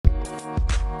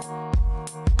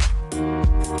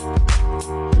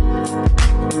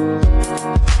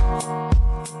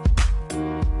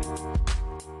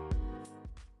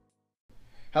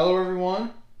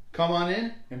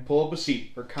up a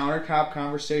seat for Countertop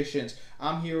Conversations.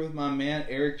 I'm here with my man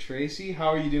Eric Tracy. How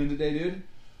are you doing today, dude?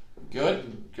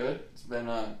 Good. It's been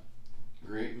a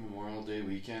great Memorial Day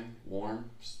weekend. Warm.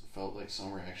 Felt like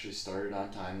summer actually started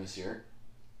on time this year.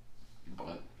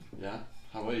 But yeah,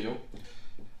 how about you?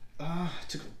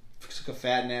 Took a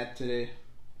fat nap today.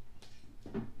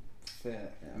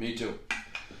 Fat. Yeah. Me too.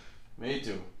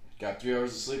 Got 3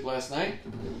 hours of sleep last night.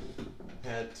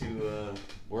 Had to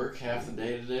work half the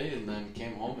day today, and then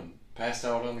came home and passed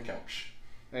out on the couch.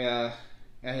 I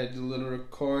had a little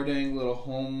recording, little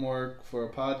homework for a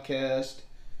podcast.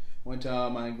 Went to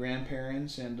my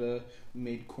grandparents and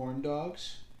made corn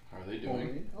dogs. How are they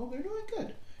doing? Oh, they're doing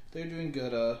good. They're doing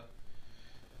good.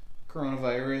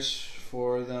 Coronavirus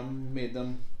for them made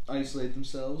them isolate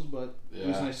themselves, but it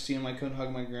was nice to see them. I couldn't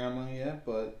hug my grandma yet,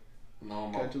 but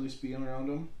got to at least be around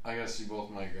them. I got to see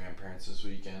both my grandparents this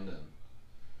weekend, and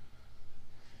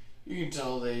you can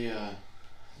tell they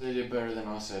did better than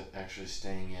us at actually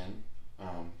staying in,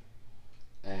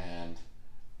 and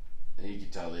you can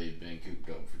tell they'd been cooped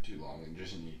up for too long and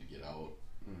just need to get out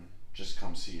and just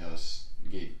come see us,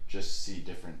 just see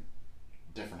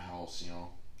different house, you know.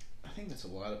 I think that's a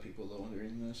lot of people though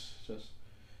during this. Just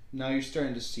now you're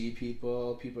starting to see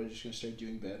people are just gonna start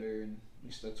doing better, and at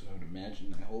least that's what I would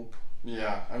imagine. I hope.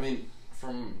 Yeah, I mean,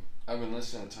 I've been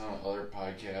listening to a ton of other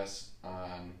podcasts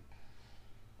on,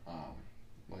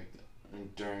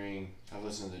 I've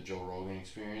listened to the Joe Rogan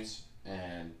Experience,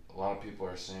 and a lot of people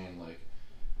are saying, like,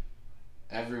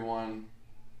 everyone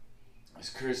is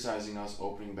criticizing us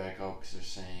opening back up because they're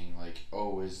saying, like,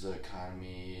 oh, is the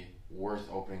economy worth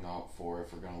opening up for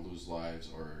if we're going to lose lives,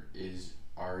 or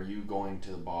are you going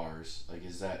to the bars? Like,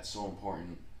 is that so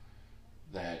important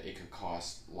that it could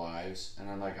cost lives? And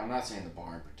I'm like, I'm not saying the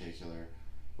bar in particular,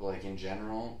 but like in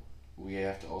general, we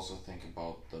have to also think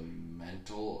about the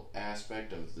mental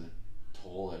aspect of the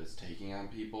toll that it's taking on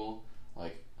people.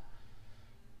 Like,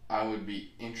 I would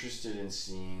be interested in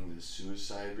seeing the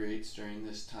suicide rates during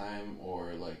this time,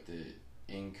 or like the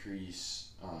increase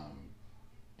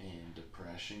in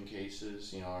depression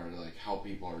cases, you know, or like how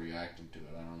people are reacting to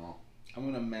it. I don't know. I'm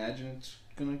gonna imagine it's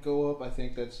gonna go up. I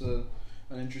think that's an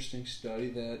interesting study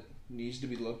that needs to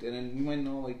be looked at, and we might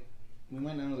not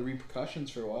know the repercussions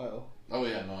for a while. Oh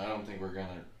yeah, no, I don't think we're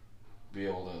gonna be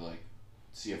able to like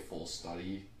see a full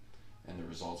study and the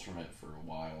results from it for a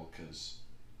while, because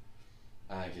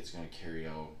I think it's gonna carry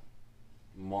out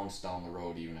months down the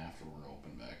road, even after we're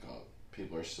open back up.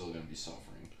 People are still gonna be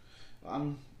suffering.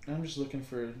 I'm just looking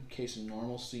for a case of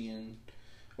normalcy, and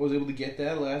I was able to get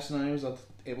that last night. I was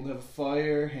able to have a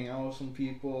fire, hang out with some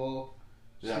people,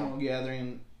 small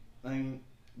gathering. I mean,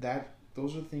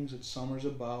 those are things that summer's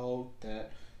about,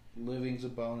 that living's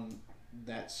about, in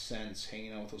that sense,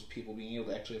 hanging out with those people, being able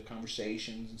to actually have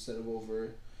conversations instead of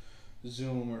over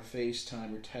Zoom or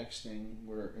FaceTime or texting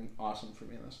were awesome for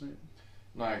me last night.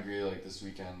 No, I agree. Like, this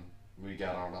weekend, we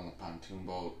got out on the pontoon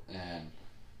boat, and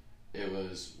it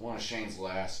was one of Shane's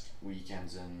last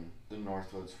weekends in the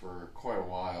Northwoods for quite a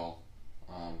while,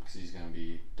 because he's going to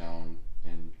be down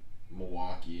in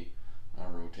Milwaukee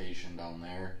on a rotation down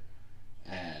there,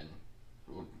 and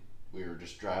we were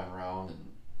just driving around,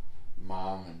 and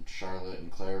Mom and Charlotte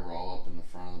and Claire were all up in the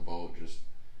front of the boat just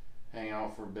hanging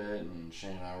out for a bit, and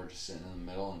Shane and I were just sitting in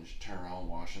the middle and just turning around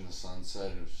watching the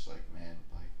sunset. It was just like, man,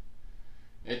 like,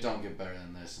 it don't get better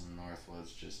than this in the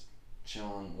Northwoods. Just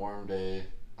chilling, warm day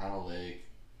on a lake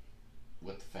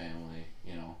with the family,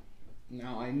 you know.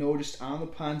 Now, I noticed on the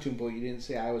pontoon boat, you didn't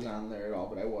say I was on there at all,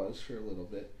 but I was for a little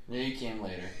bit. Yeah, you came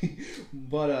later.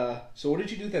 But, so what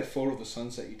did you do with that photo of the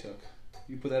sunset you took?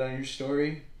 You put that on your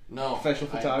story? No. Professional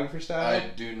photographer style? I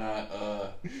do not,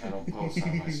 I don't post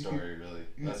on my story, really.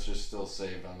 That's just still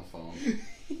saved on the phone.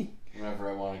 Whenever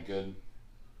I want a good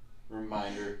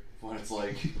reminder of what it's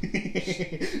like,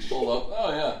 just pull up.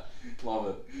 Oh, yeah. Love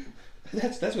it.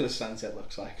 That's what a sunset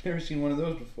looks like. I've never seen one of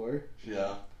those before.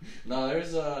 Yeah. No,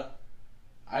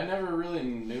 I never really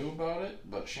knew about it,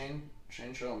 but Shane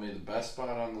showed me the best spot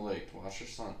on the lake to watch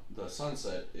the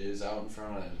sunset is out in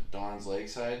front of Dawn's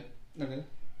Lakeside. Okay.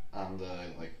 On the,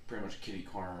 like, pretty much kitty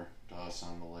corner to us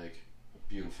on the lake.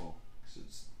 Beautiful.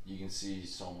 'Cause you can see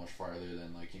so much farther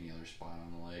than, like, any other spot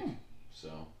on the lake.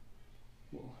 So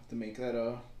we'll have to make that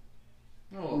a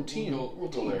routine. We'll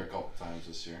go there a couple times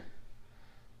this year.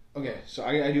 Okay, so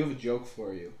I do have a joke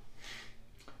for you.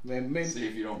 Maybe, see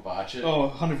if you don't botch it. Oh,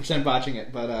 100% botching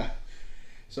it. But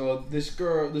so this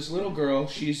little girl,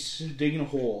 she's digging a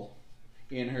hole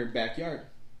in her backyard,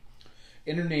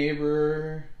 and her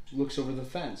neighbor looks over the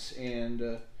fence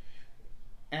and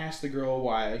asks the girl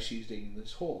why she's digging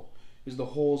this hole. Because the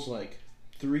hole's like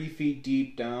 3 feet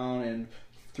deep down and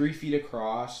 3 feet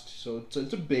across, so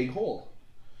it's a big hole.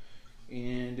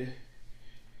 And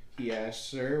he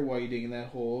asks her, "Why are you digging that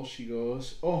hole?" She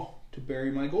goes, "Oh, to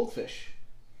bury my goldfish."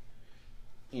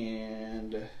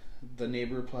 And the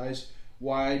neighbor replies,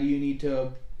 "Why do you need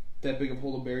that big of a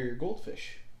hole to bury your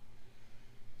goldfish?"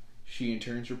 She in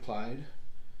turn replied,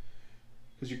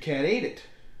 "Because your cat ate it."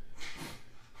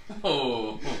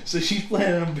 Oh. So she's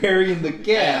planning on burying the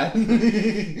cat.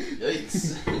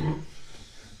 Yikes.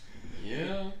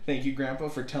 Yeah. Thank you, Grandpa,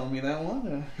 for telling me that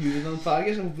one. Use it on the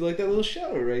podcast and we'll be like that little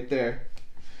shout out right there.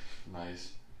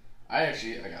 Nice. I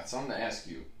got something to ask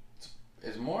you.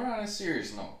 It's more on a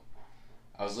serious note.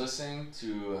 I was listening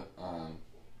to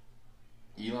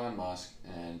Elon Musk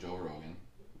and Joe Rogan.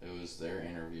 It was their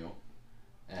interview.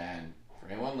 And for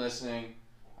anyone listening,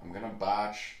 I'm going to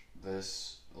botch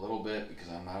this a little bit because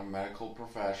I'm not a medical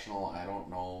professional. I don't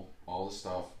know all the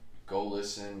stuff. Go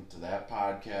listen to that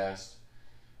podcast.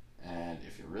 And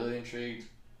if you're really intrigued,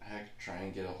 heck, try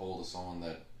and get a hold of someone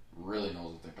that really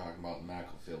knows what they're talking about in the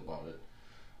medical field about it.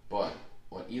 But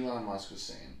what Elon Musk was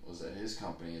saying was that his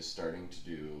company is starting to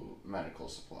do medical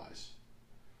supplies.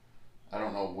 I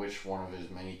don't know which one of his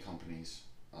many companies,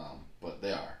 but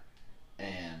they are.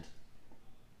 And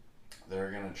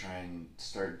they're going to try and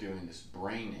start doing this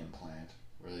brain implant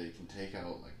where they can take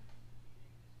out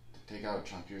a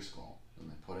chunk of your skull and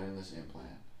they put in this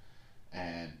implant.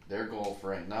 And their goal for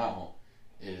right now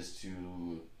is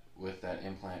to, with that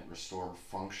implant, restore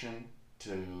function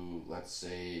to, let's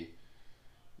say,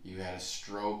 you had a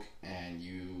stroke and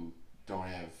you don't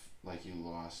have, like, you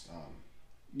lost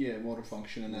motor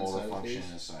function in that motor side function of the face.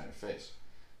 in the side of the face.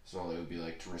 So it would be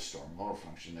like to restore motor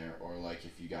function there, or like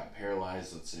if you got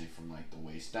paralyzed, let's say from like the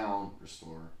waist down,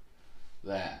 restore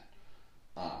that.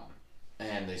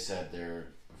 And they said they're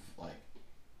like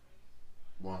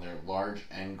one of their large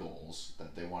end goals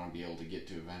that they want to be able to get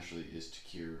to eventually is to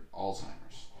cure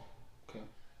Alzheimer's. Okay.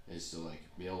 Is to like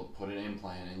be able to put an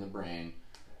implant in the brain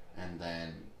and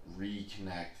then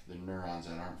reconnect the neurons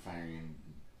that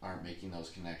aren't making those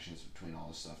connections between all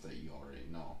the stuff that you already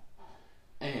know.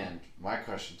 And my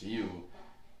question to you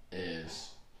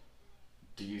is,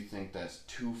 do you think that's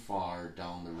too far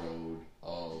down the road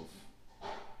of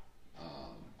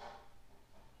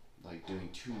like doing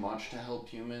too much to help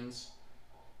humans?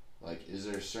 Like, is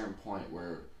there a certain point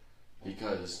where,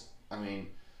 because I mean,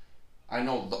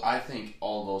 I think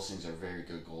all those things are very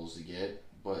good goals to get,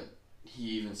 but he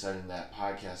even said in that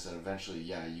podcast that eventually,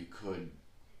 yeah, you could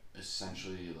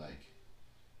essentially like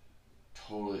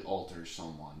totally alter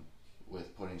someone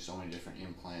with putting so many different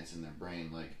implants in their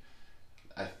brain. Like,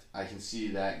 I can see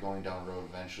that going down the road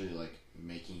eventually, like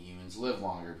making humans live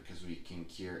longer because we can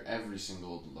cure every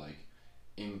single like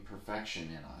imperfection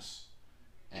in us.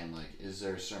 And like, is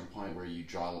there a certain point where you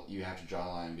have to draw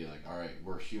a line and be like, all right,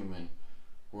 we're human,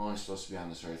 we're only supposed to be on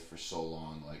this earth for so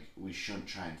long, like we shouldn't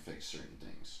try and fix certain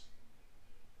things?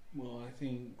 Well, I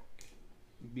think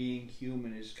being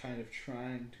human is kind of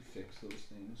trying to fix those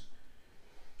things.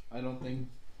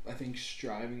 I think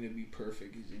striving to be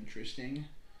perfect is interesting.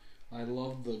 I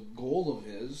love the goal of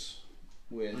his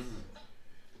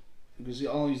because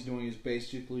all he's doing is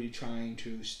basically trying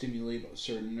to stimulate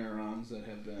certain neurons that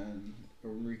have been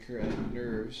recreated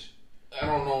nerves. I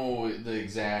don't know the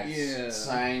exact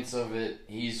science of it.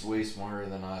 He's way smarter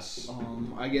than us.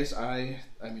 I guess I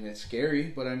mean, it's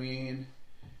scary, but I mean,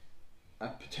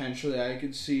 potentially I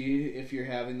could see if you're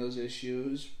having those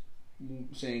issues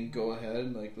saying go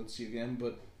ahead, like let's see again,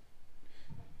 but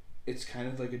it's kind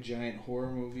of like a giant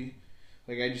horror movie.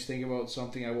 Like, I just think about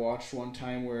something I watched one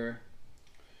time where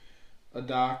a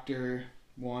doctor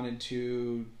wanted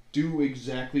to do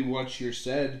exactly what you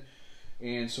said,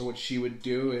 and so what she would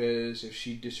do is if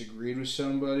she disagreed with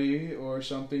somebody or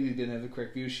something, they didn't have the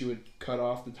correct view, she would cut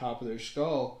off the top of their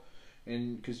skull,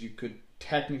 and because you could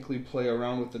technically play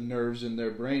around with the nerves in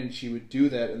their brain, and she would do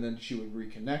that, and then she would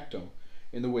reconnect them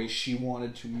in the way she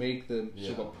wanted to make them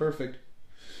so perfect.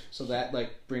 So that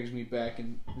like brings me back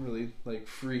and really like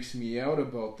freaks me out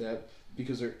about that,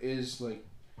 because there is like,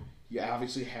 you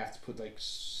obviously have to put like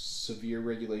severe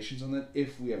regulations on that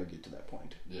if we ever get to that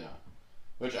point. Yeah,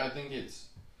 which I think it's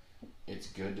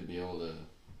good to be able to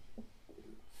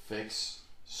fix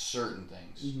certain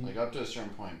things, like up to a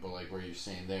certain point, but like where you're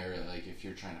saying there, like if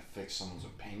you're trying to fix someone's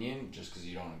opinion just because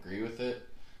you don't agree with it,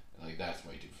 like that's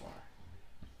way too far.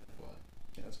 But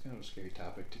yeah, it's kind of a scary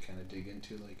topic to kind of dig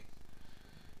into. Like,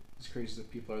 it's crazy that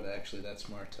people are actually that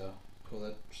smart to pull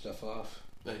that stuff off.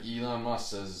 But Elon Musk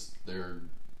says they're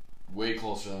way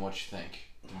closer than what you think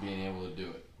to being able to do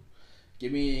it.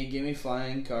 Give me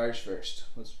flying cars first.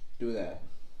 Let's do that.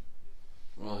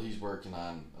 Well, he's working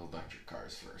on electric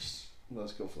cars first.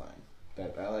 Let's go flying.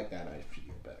 that. I like that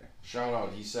IPA better. Shout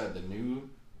out. He said the new,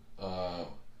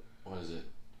 what is it,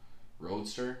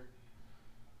 Roadster.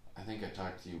 I think I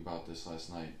talked to you about this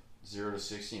last night. 0 to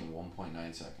 60 in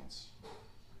 1.9 seconds.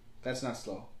 That's not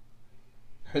slow.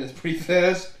 That's pretty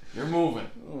fast. You're moving.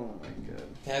 Oh my god.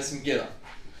 Has some get up.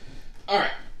 All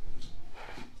right.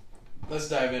 Let's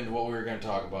dive into what we were going to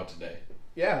talk about today.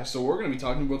 Yeah, so we're going to be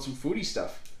talking about some foodie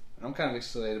stuff. I'm kind of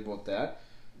excited about that.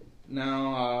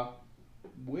 Now,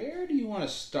 where do you want to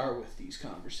start with these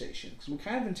conversations? Because we've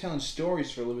kind of been telling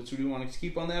stories for a little bit, so do we want to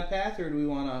keep on that path, or do we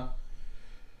want to...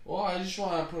 Well, I just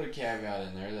want to put a caveat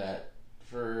in there that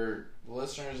for the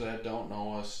listeners that don't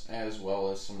know us as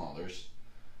well as some others,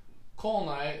 Cole and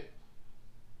I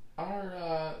are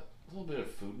a little bit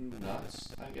of food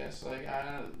nuts, I guess.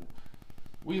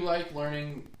 We like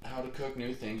learning how to cook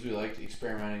new things. We like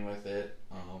experimenting with it.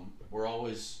 We're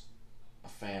always a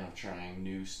fan of trying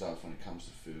new stuff when it comes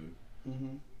to food.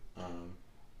 Mm-hmm.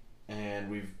 And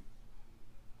we've...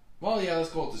 Well, yeah, let's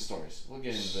go with the stories. We'll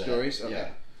get into that. Stories? Okay. Yeah.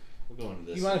 We'll go into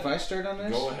this. You mind if I start on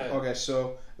this? Go ahead. Okay,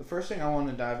 so the first thing I want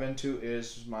to dive into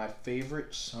is my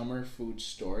favorite summer food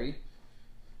story.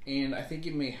 And I think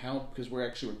it may help because we're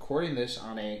actually recording this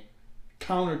on a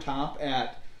countertop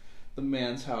at the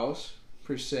man's house,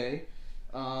 per se.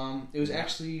 It was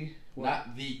actually...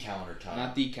 Not the countertop.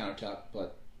 Not the countertop,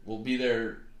 but... We'll be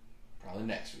there probably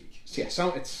next week. Yeah,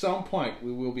 at some point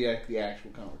we will be at the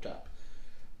actual countertop.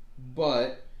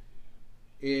 But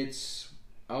it's...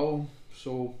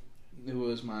 So it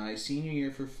was my senior year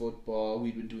for football.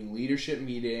 We'd been doing leadership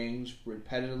meetings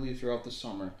repetitively throughout the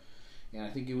summer. And I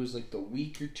think it was like the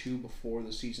week or two before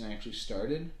the season actually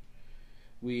started.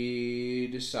 We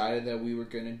decided that we were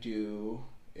going to do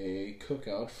a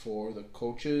cookout for the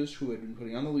coaches who had been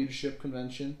putting on the leadership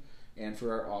convention and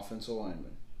for our offensive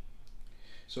linemen.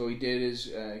 So what we did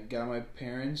is got my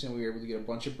parents and we were able to get a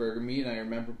bunch of burger meat. And I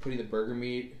remember putting the burger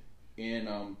meat in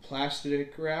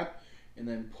plastic wrap and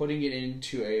then putting it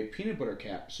into a peanut butter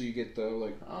cap. So you get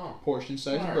the portion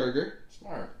size burger.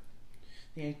 Smart.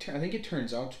 Yeah, I think it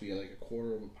turns out to be like a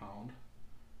quarter of a pound.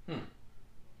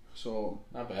 So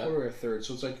not bad. Quarter or a third.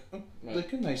 So it's like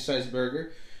a nice sized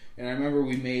burger. And I remember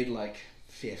we made like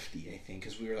 50, I think,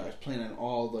 because I was planning on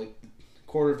all like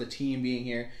quarter of the team being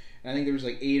here. And I think there was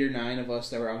like 8 or 9 of us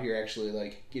that were out here actually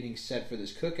like getting set for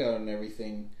this cookout and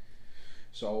everything.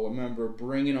 So I remember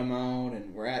bringing them out,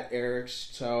 and we're at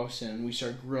Eric's house, and we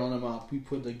start grilling them up. We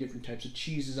put like different types of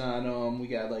cheeses on them. We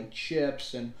got like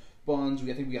chips and buns. I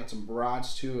think we got some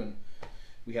brats too, and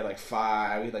we had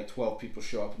like 12 people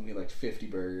show up, and we had like 50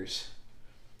 burgers.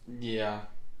 Yeah.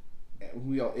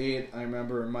 We all ate. I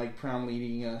remember Mike Brown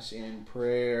leading us in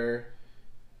prayer,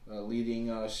 leading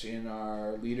us in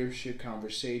our leadership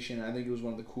conversation. I think it was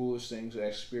one of the coolest things I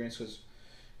experienced because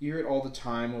you hear it all the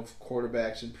time of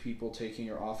quarterbacks and people taking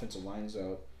your offensive lines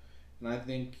out. And I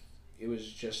think it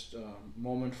was just a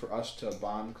moment for us to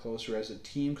bond closer as a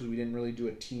team because we didn't really do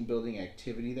a team-building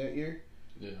activity that year.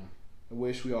 Yeah. I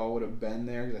wish we all would have been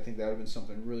there because I think that would have been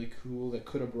something really cool that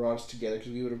could have brought us together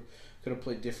because we could have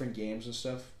played different games and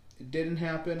stuff. It didn't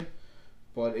happen,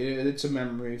 but it's a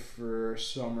memory for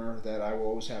summer that I will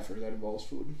always have for that involves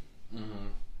food. Mm-hmm.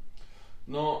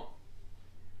 No,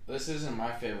 this isn't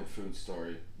my favorite food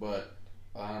story, but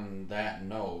on that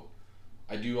note,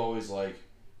 I do always like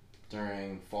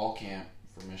during fall camp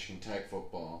for Michigan Tech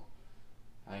football,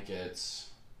 I think it's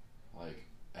like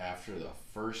after the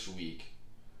first week,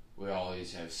 we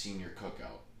always have senior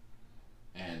cookout.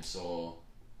 And so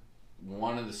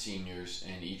one of the seniors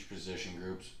in each position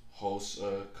groups hosts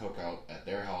a cookout at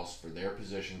their house for their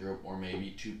position group, or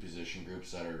maybe 2 position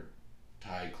groups that are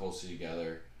tied closely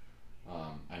together.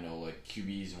 I know like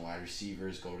QBs and wide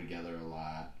receivers go together a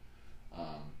lot.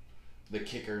 The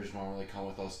kickers normally come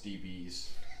with us DBs.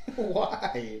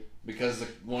 Why? Because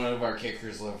one of our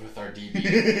kickers lived with our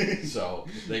DB, so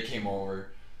they came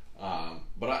over.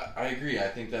 But I agree. I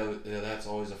think that's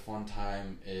always a fun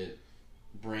time. It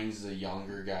brings the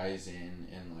younger guys in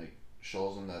and like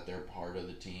shows them that they're part of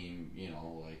the team. You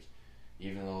know, like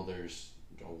even though there's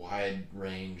a wide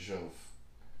range of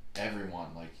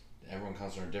everyone, like everyone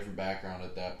comes from a different background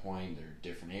at that point. They're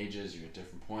different ages. You're at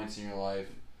different points in your life,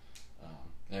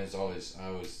 and I always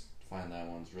find that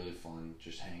one's really fun.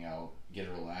 Just hang out, get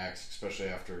relaxed, especially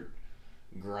after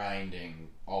grinding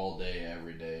all day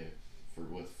every day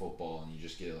with football, and you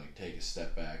just get to like take a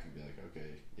step back and be like, okay,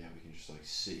 yeah, we can just like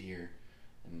sit here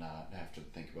and not have to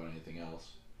think about anything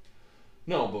else.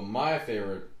 No, but my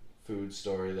favorite food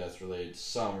story that's related to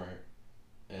summer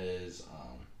is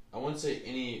I wouldn't say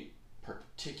any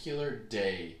particular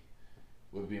day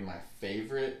would be my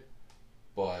favorite,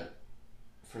 but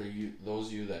those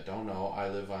of you that don't know, I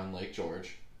live on Lake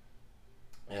George.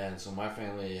 And so my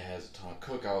family has a ton of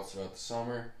cookouts throughout the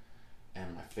summer.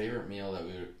 And my favorite meal that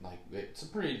we would, like, it's a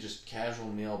pretty just casual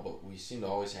meal, but we seem to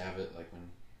always have it, like, when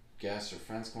guests or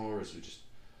friends come over, is we just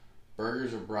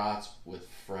burgers or brats with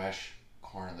fresh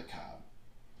corn on the cob.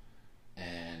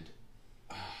 And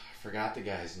I forgot the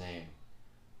guy's name,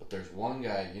 but there's one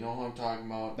guy, you know who I'm talking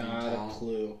about? Not a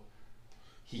clue.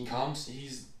 He comes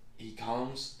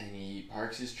and he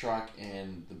parks his truck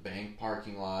in the bank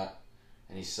parking lot,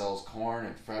 and he sells corn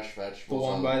and fresh vegetables. The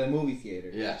one by the movie theater.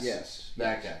 Yes.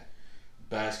 That guy.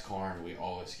 Best corn we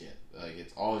always get. Like,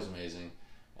 it's always amazing.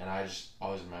 And I just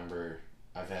always remember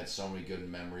I've had so many good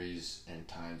memories and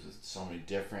times with so many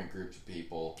different groups of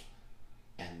people,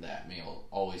 and that meal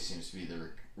always seems to be the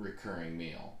recurring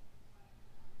meal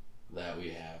that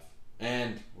we have.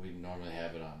 And we normally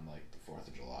have it on, like, the 4th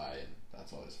of July, and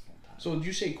that's always a fun time. So would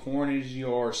you say corn is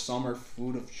your summer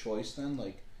food of choice then?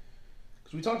 Like,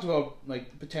 because we talked about,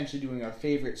 like, potentially doing our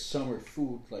favorite summer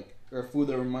food, like, or a food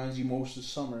that reminds you most of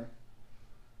summer.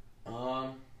 I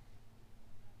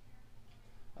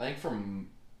think from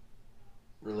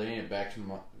relating it back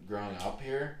to growing up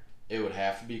here, it would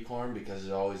have to be corn, because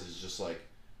it always is just like,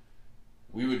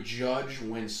 we would judge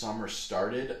when summer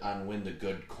started on when the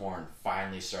good corn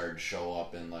finally started to show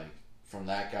up in, like, from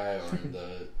that guy or in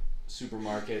the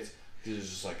supermarkets. Because it's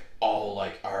just like, oh,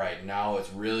 like, all right, now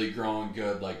it's really growing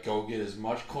good. Like, go get as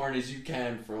much corn as you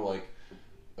can for, like,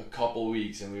 a couple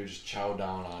weeks, and we would just chow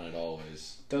down on it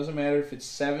always. Doesn't matter if it's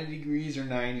 70 degrees or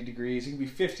 90 degrees. It can be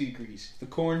 50 degrees. If the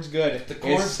corn's good. If the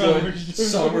corn's good,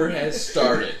 summer has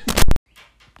started.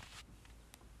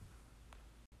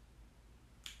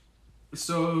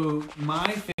 So,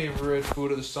 my favorite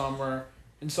food of the summer,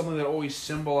 and something that always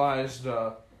symbolized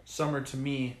summer to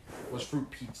me, was fruit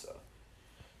pizza.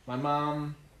 My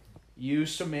mom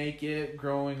used to make it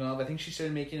growing up. I think she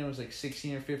started making it when I was like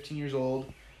 16 or 15 years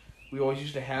old. We always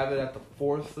used to have it at the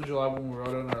 4th of July when we were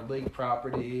out on our lake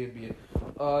property. It'd be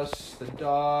us, the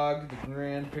dog, the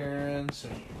grandparents,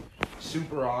 and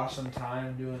super awesome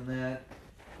time doing that.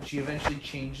 She eventually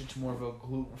changed it to more of a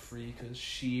gluten-free, because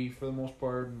she, for the most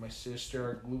part, and my sister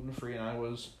are gluten-free, and I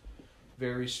was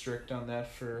very strict on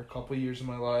that for a couple of years of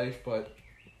my life, but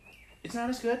it's not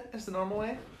as good as the normal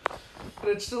way.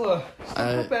 But it's still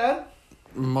not bad.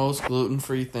 Most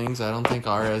gluten-free things I don't think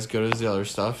are as good as the other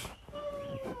stuff.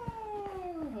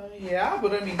 Yeah,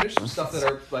 but I mean, there's some stuff that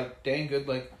are, like, dang good.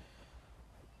 Like,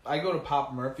 I go to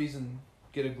Papa Murphy's and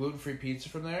get a gluten-free pizza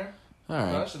from there. All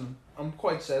right. And I'm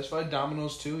quite satisfied.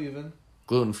 Domino's, too, even.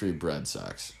 Gluten-free bread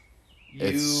sucks.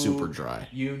 It's super dry.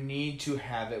 You need to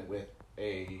have it with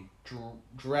a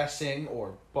dressing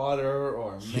or butter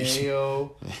or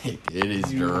mayo. It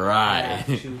is dry.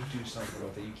 You have to do something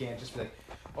with it. You can't just be like,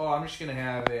 oh, I'm just going to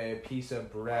have a piece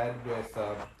of bread with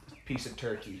a piece of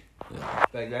turkey. Yeah.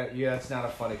 Like that, yeah, it's not a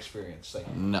fun experience.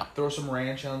 Like, no. Throw some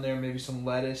ranch on there, maybe some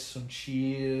lettuce, some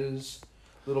cheese,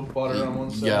 little butter on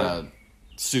one side. Yeah,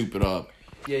 soup it up.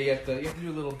 Yeah, you have to do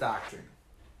a little doctrine.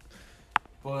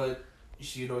 But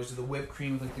you'd always do the whipped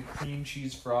cream with, like, the cream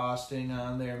cheese frosting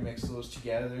on there, mix those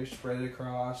together, spread it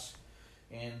across.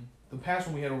 And the past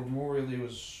one we had more really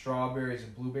was strawberries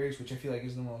and blueberries, which I feel like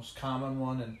is the most common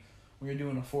one. And when you're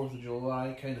doing a 4th of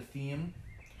July kind of theme,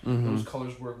 those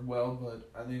colors work well. But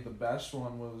I think the best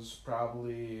one was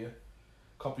probably a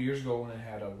couple years ago when it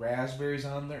had raspberries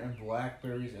on there and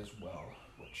blackberries as well,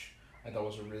 which I thought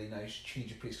was a really nice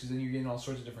change of pace, because then you're getting all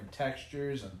sorts of different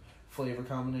textures and flavor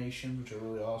combinations, which are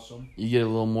really awesome. You get a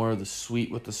little more of the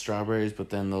sweet with the strawberries, but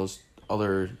then the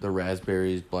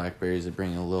raspberries, blackberries, they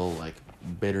bring a little, like,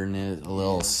 bitterness, a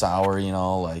little sour,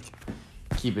 like,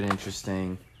 keep it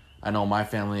interesting. I know my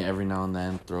family every now and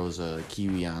then throws a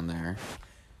kiwi on there.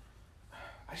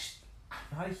 I'm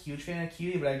not a huge fan of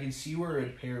kiwi, but I can see where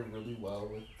it paired really well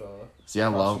with See, I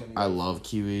love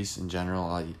kiwis in general.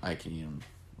 I can eat them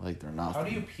like they're nothing. How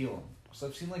do you peel them? So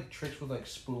I've seen, like, tricks with, like,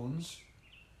 spoons,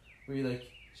 where you, like,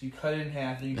 so you cut it in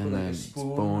half, and you put, like, a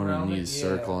spoon around and it. you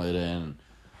circle it in.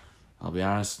 I'll be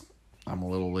honest, I'm a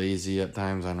little lazy at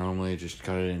times. I normally just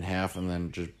cut it in half and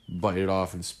then just bite it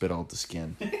off and spit out the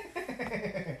skin.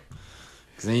 Because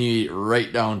then you eat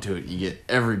right down to it. You get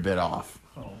every bit off.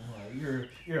 Oh my, you're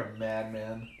a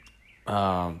madman.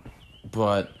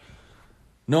 But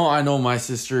no, I know my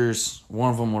sisters.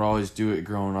 One of them would always do it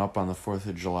growing up on the 4th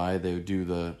of July.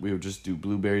 We would just do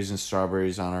blueberries and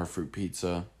strawberries on our fruit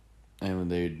pizza, and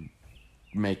they'd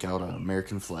make out an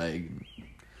American flag.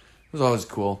 It was always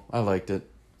cool. I liked it.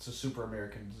 It's a super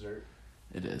American dessert.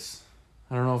 It is.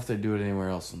 I don't know if they do it anywhere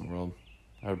else in the world.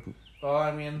 I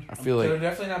feel like they're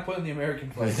definitely not putting the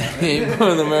American flag on it. They ain't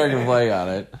putting the American flag on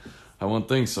it. I wouldn't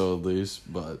think so, at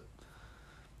least. But,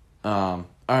 all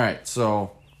right.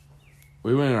 So,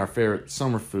 we went in our favorite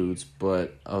summer foods,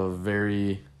 but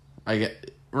around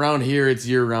here it's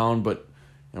year round, but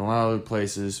in a lot of other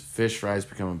places, fish fries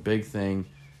become a big thing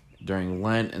during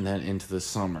Lent and then into the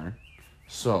summer.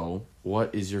 So,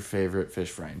 what is your favorite fish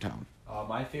fry in town?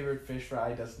 My favorite fish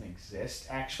fry doesn't exist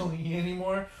actually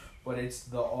anymore, but it's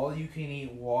the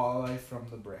all-you-can-eat walleye from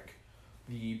the Brick.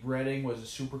 The breading was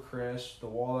super crisp, the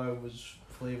walleye was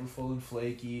flavorful and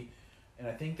flaky, and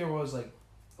I think there was like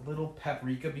a little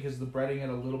paprika because the breading had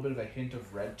a little bit of a hint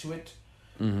of red to it,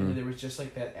 and then there was just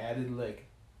like that added like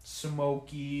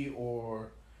smoky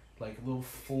or like a little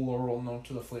floral note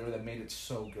to the flavor that made it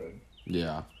so good.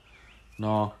 Yeah.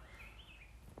 No.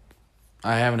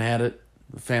 I haven't had it.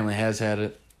 The family has had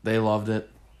it. They loved it.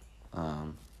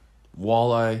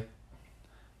 Walleye,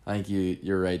 I think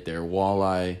you're right there.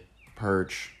 Walleye,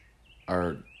 perch,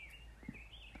 are...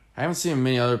 I haven't seen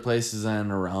many other places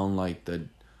in around like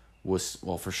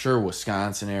for sure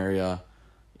Wisconsin area.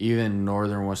 Even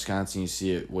northern Wisconsin, you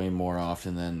see it way more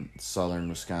often than southern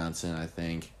Wisconsin, I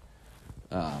think.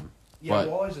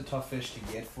 Walleye's a tough fish to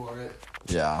get for it.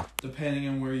 Yeah. Depending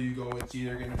on where you go, it's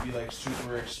either going to be like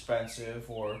super expensive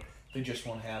or they just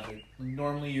won't have it.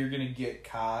 Normally, you're going to get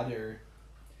cod or...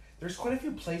 There's quite a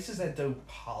few places that do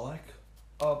pollock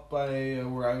up by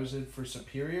where I was at for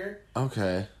Superior.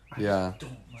 Okay. I just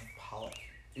don't like pollock.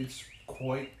 It's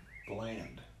quite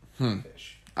bland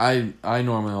fish. I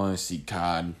normally only see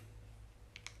cod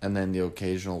and then the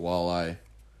occasional walleye.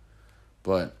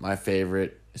 But my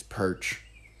favorite is perch.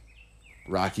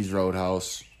 Rocky's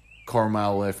Roadhouse. Quarter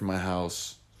mile away from my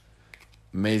house.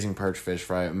 Amazing perch fish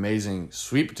fry. Amazing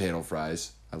sweet potato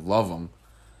fries. I love them.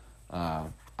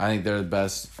 I think they're the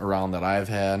best around that I've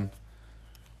had.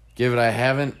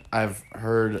 I've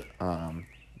heard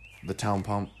the Town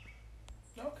Pump.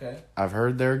 Okay. I've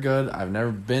heard they're good. I've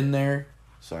never been there,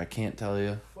 so I can't tell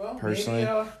you personally.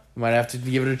 Maybe, might have to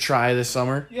give it a try this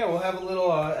summer. Yeah, we'll have a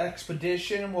little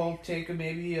expedition. We'll take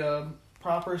maybe a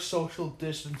proper social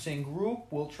distancing group.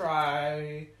 We'll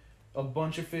try a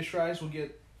bunch of fish fries. We'll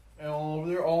get all over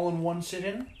there, all in one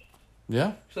sit-in.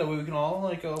 Yeah. So that way we can all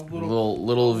like a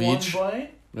little of each. One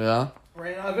bite. Yeah.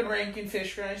 Right. I've been ranking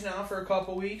fish fries now for a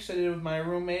couple weeks. I did it with my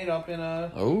roommate up in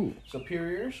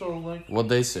Superior. So like. What'd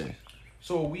they say?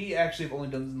 So we actually have only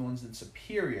done the ones in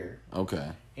Superior.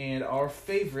 Okay. And our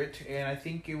favorite, and I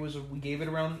think we gave it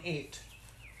around an 8,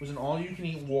 was an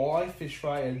all-you-can-eat walleye fish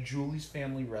fry at Julie's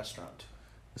Family Restaurant.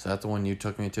 Is that the one you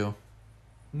took me to?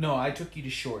 No, I took you to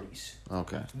Shorty's.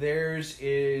 Okay. Theirs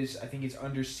is, I think it's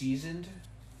under-seasoned,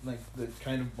 like the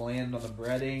kind of bland on the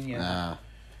breading.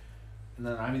 And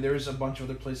then, I mean, there's a bunch of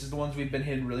other places. The ones we've been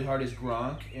hitting really hard is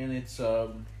Gronk, and it's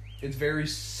very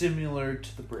similar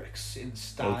to the Bricks in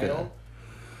style. Okay.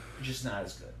 Just not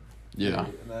as good. Yeah.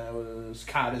 And that was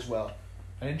cod as well.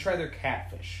 I didn't try their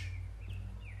catfish.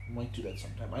 I might do that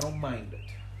sometime. I don't mind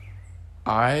it.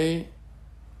 I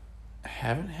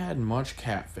haven't had much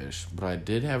catfish, but I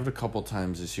did have it a couple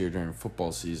times this year during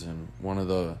football season. One of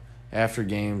the after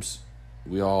games,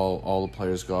 all the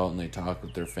players go out and they talk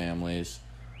with their families.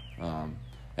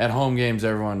 At home games,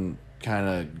 everyone kind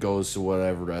of goes to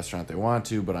whatever restaurant they want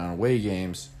to, but on away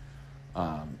games,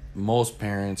 most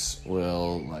parents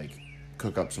will like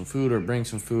cook up some food or bring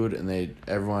some food, and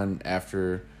everyone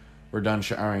after we're done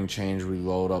showering, change, we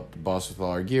load up the bus with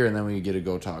all our gear, and then we get to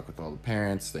go talk with all the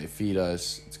parents. They feed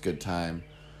us. It's a good time.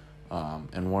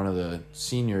 And one of the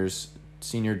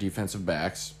senior defensive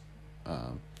backs,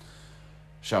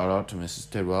 shout out to Mrs.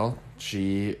 Tidwell.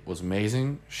 She was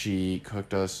amazing. She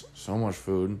cooked us so much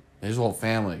food. His whole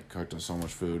family cooked us so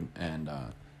much food, and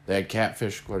they had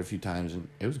catfish quite a few times, and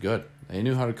it was good. They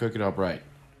knew how to cook it up right.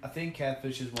 I think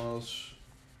catfish is one of those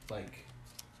like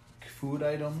food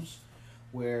items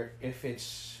where if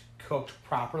it's cooked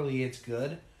properly, it's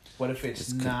good. But if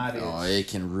it's not, it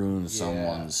can ruin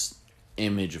someone's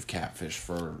image of catfish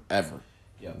forever.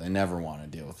 Yep. They never want to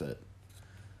deal with it.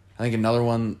 I think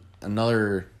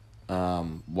another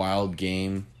wild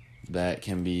game that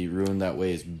can be ruined that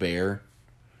way is bear.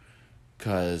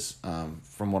 Because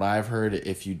from what I've heard,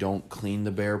 if you don't clean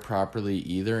the bear properly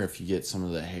either, if you get some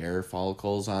of the hair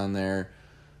follicles on there,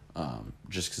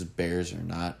 just because bears are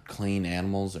not clean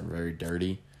animals, they're very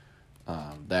dirty,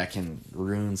 that can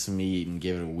ruin some meat and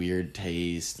give it a weird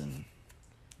taste. And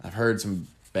I've heard some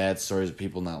bad stories of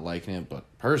people not liking it, but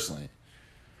personally,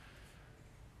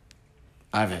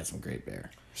 I've had some great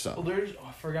bear. So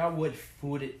I forgot what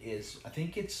food it is. I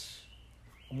think I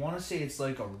want to say it's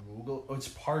like arugula. Oh, it's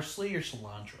parsley or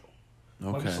cilantro.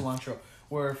 Okay. Maybe cilantro.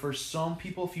 Where for some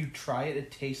people, if you try it,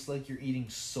 it tastes like you're eating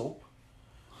soap.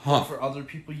 But for other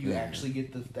people, you actually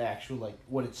get the actual, like,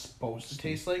 what it's supposed to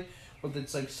taste like. But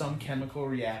it's, like, some chemical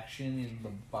reaction in the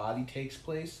body takes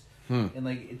place. And,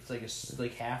 like, it's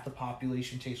like half the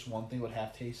population tastes one thing, but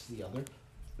half tastes the other.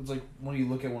 It's like when you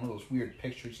look at one of those weird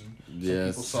pictures and some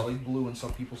people saw, like, blue and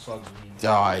some people saw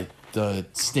green. The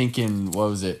stinking, what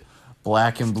was it?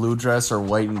 Black and blue dress or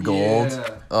white and gold?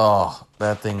 Yeah. Oh,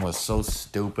 that thing was so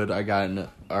stupid. I got in an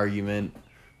argument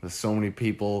with so many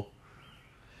people.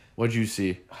 What'd you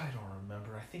see? I don't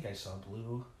remember. I think I saw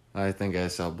blue. I think I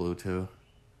saw blue too.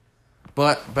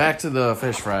 But back to the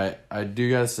fish fry. I do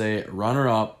gotta say,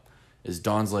 runner-up is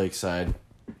Dawn's Lakeside.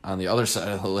 On the other side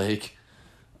of the lake,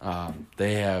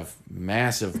 they have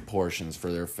massive portions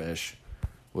for their fish,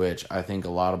 which I think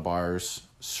a lot of bars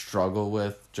struggle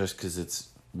with just because it's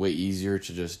way easier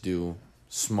to just do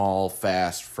small,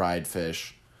 fast, fried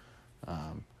fish.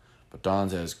 But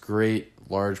Dawn's has great,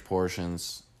 large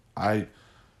portions.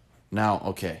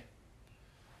 Okay.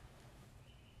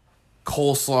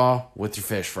 Coleslaw with your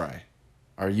fish fry.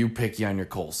 Are you picky on your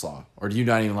coleslaw? Or do you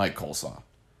not even like coleslaw?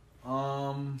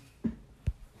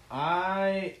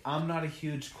 I'm not a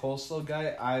huge coleslaw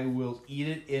guy. I will eat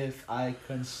it if I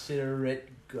consider it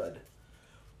good.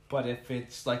 But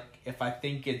if I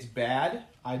think it's bad,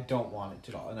 I don't want it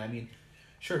at all. And I mean,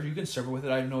 sure, if you can serve it with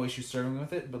it, I have no issue serving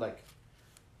with it. But, like,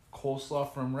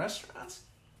 coleslaw from restaurants,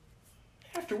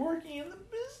 after working in the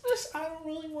business, I don't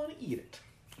really want to eat it.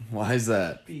 Why is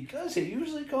that? Because it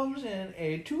usually comes in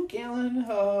a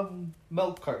 2-gallon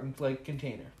milk carton, like,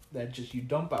 container that just you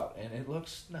dump out, and it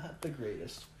looks not the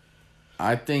greatest.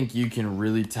 I think you can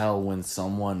really tell when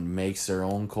someone makes their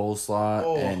own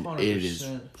coleslaw, and 100%. It is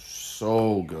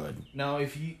so good. Now,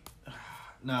 okay,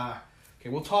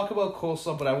 we'll talk about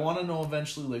coleslaw, but I want to know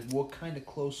eventually, like, what kind of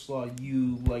coleslaw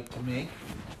you like to make.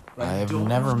 I have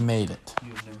never made it.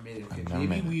 You've never made it. Okay,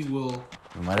 maybe we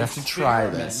might have to try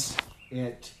this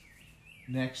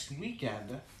next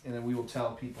weekend, and then we will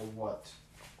tell people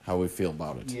how we feel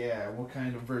about it. Yeah, what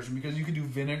kind of version? Because you could do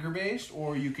vinegar-based,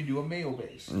 or you could do a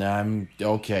mayo-based. I'm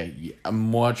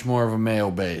much more of a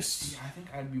mayo-based. Yeah, I think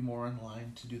I'd be more in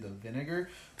line to do the vinegar,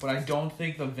 but I don't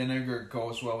think the vinegar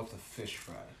goes well with the fish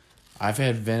fry. I've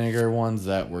had vinegar ones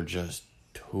that were just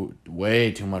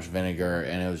way too much vinegar,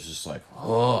 and it was just like,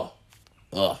 ugh.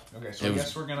 Okay, so I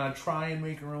guess we're going to try and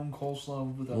make our own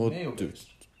coleslaw with a mayo-based.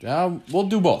 We'll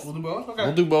do both. We'll do both? Okay.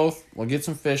 We'll do both. We'll get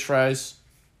some fish fries.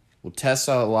 We'll test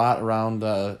out a lot around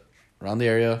the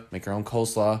area. Make our own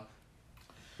coleslaw.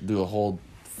 We'll do a whole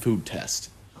food test.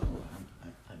 Oh,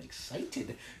 I'm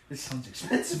excited. This sounds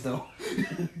expensive, though.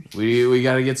 we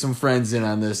got to get some friends in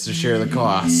on this to share the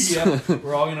costs. Yep.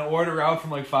 We're all going to order out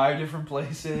from like 5 different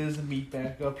places and meet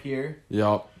back up here.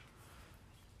 Yep.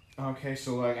 Okay,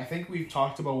 so I think we've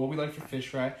talked about what we like for fish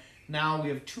fry. Now we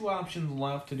have 2 options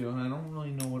left to do, and I don't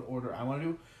really know what order I want to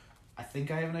do. I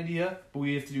think I have an idea, but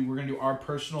we're going to do our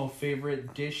personal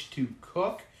favorite dish to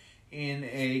cook in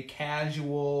a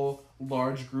casual,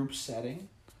 large group setting.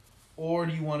 Or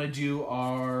do you want to do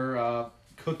our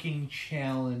cooking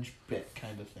challenge bit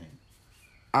kind of thing?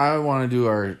 I want to do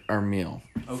our meal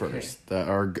first.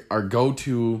 Our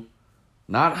go-to,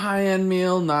 not high-end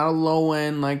meal, not a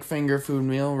low-end like finger food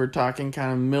meal. We're talking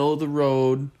kind of middle of the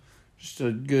road, just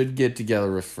a good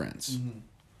get-together with friends. Mm-hmm.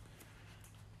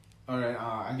 All right,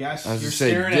 I guess you're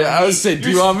staring at me. I was saying, do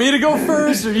you want me to go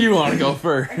first, or do you want to go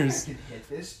first? I can hit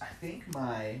this. I think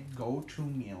my go-to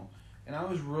meal, and I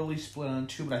was really split on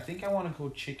 2, but I think I want to go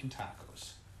chicken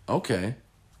tacos. Okay.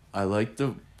 I like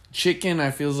the chicken.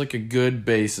 I feels like a good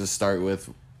base to start with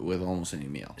almost any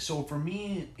meal. So for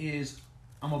me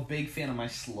I'm a big fan of my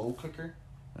slow cooker.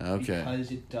 Okay.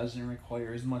 Because it doesn't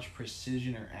require as much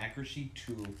precision or accuracy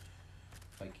to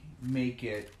like make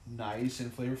it nice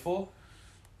and flavorful.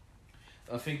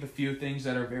 I think the few things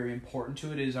that are very important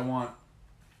to it is I want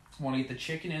to get the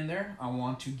chicken in there. I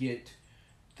want to get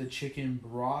the chicken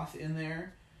broth in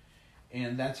there.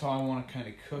 And that's how I want to kind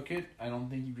of cook it. I don't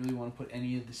think you really want to put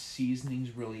any of the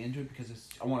seasonings really into it because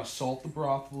I want to salt the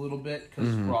broth a little bit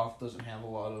because broth doesn't have a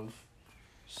lot of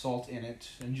salt in it.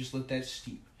 And just let that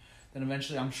steep. Then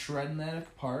eventually I'm shredding that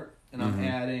apart and I'm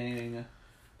adding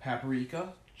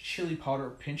paprika, chili powder,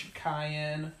 a pinch of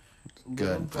cayenne.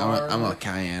 Good. I'm a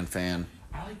cayenne fan.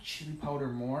 I like chili powder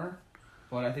more,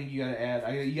 but I think you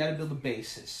gotta build a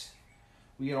basis.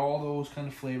 We get all those kind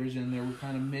of flavors in there. We're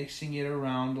kind of mixing it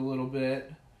around a little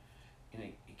bit, and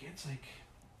it gets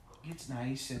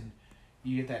nice, and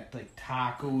you get that like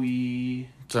taco-y.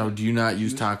 So do you not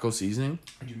use taco seasoning?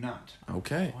 I do not.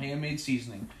 Okay. Handmade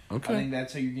seasoning. Okay. I think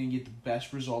that's how you're gonna get the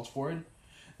best results for it.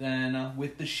 Then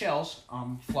with the shells,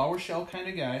 I'm flour shell kind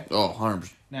of guy. Oh,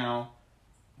 100%. Now,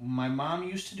 my mom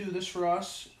used to do this for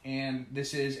us, and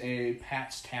this is a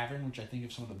Pat's Tavern, which I think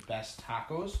is some of the best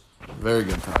tacos. Very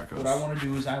good tacos. What I want to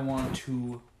do is I want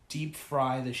to deep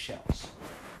fry the shells.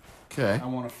 Okay. I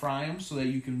want to fry them so that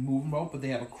you can move them out, but they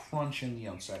have a crunch on the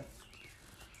outside.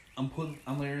 I'm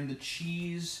layering the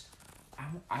cheese.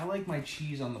 I like my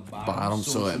cheese on the bottom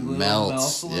So it's it a little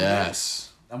melts. a little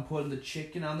Yes. bit. I'm putting the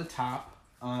chicken on the top.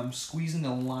 I'm squeezing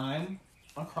a lime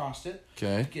across it.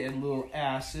 Okay. Get a little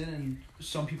acid, and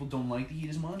some people don't like to eat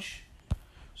as much.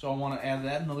 So I want to add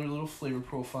that, another little flavor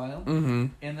profile. Mm-hmm.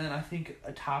 And then I think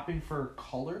a topping for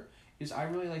color is I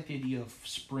really like the idea of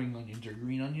spring onions or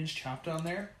green onions chopped on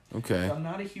there. Okay. So I'm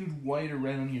not a huge white or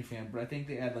red onion fan, but I think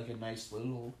they add like a nice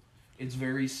little... It's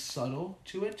very subtle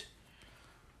to it.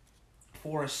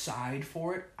 For a side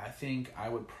for it, I think I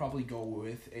would probably go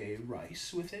with a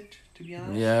rice with it, to be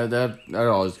honest. Yeah, that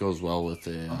always goes well with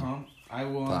the I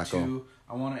want taco.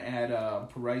 to add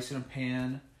put rice in a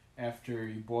pan after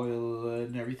you boil it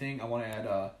and everything. I want to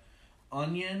add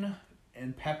onion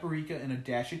and paprika and a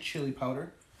dash of chili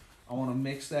powder. I want to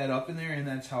mix that up in there, and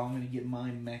that's how I'm going to get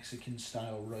my Mexican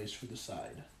style rice for the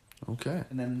side. Okay.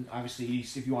 And then obviously,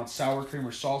 if you want sour cream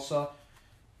or salsa,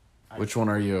 Which one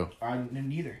are you?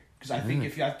 Neither. Because I think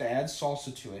if you have to add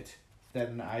salsa to it,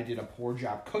 then I did a poor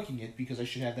job cooking it, because I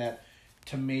should have that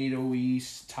tomato-y,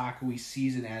 taco-y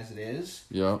season as it is.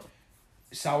 Yep.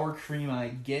 Sour cream, I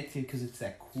get it because it's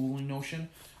that cooling notion.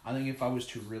 I think if I was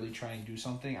to really try and do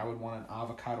something, I would want an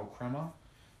avocado crema.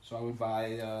 So I would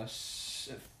buy, I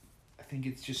think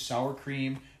it's just sour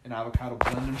cream and avocado,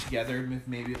 blend them together with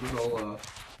maybe a little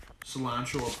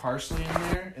cilantro or parsley in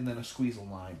there, and then a squeeze of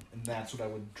lime. And that's what I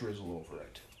would drizzle over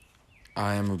it.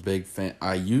 I am a big fan.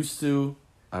 I used to.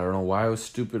 I don't know why I was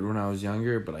stupid when I was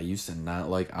younger, but I used to not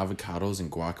like avocados and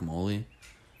guacamole.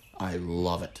 I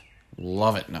love it.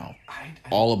 Love it now.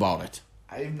 All about it.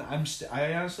 I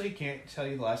honestly can't tell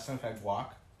you the last time I've had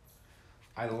guac.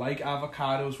 I like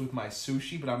avocados with my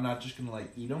sushi, but I'm not just gonna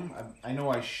like eat them. I know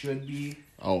I should be.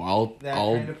 I'll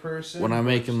kind of person. When I'm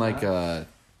making like a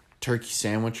turkey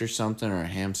sandwich or something, or a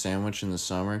ham sandwich in the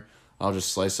summer, I'll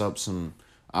just slice up some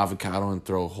avocado and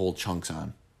throw whole chunks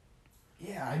on.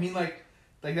 Yeah, I mean like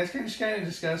that's kind of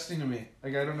disgusting to me.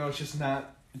 Like, I don't know, it's just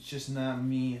not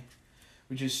me,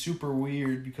 which is super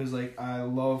weird because like I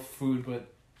love food,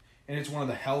 and it's one of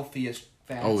the healthiest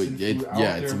fats in food out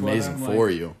there. It's amazing for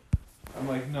you. I'm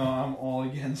like, no, I'm all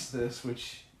against this,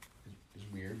 which is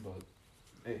weird, but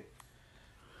hey.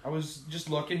 I was just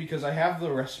looking because I have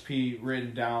the recipe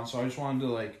written down, so I just wanted to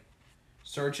like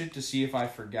search it to see if I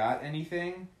forgot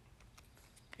anything.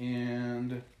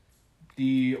 And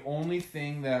the only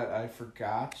thing that I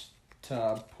forgot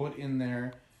to put in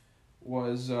there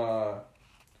was so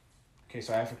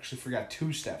I actually forgot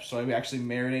 2 steps. So I actually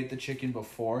marinate the chicken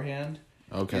beforehand.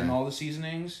 Okay. And all the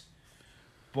seasonings.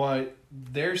 But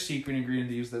their secret ingredient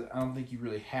they use that I don't think you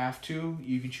really have to.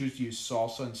 You can choose to use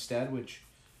salsa instead, which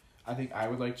I think I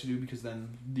would like to do because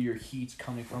then your heat's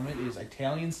coming from it, is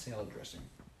Italian salad dressing.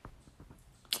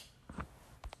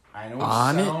 I know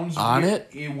it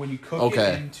sounds weird when you cook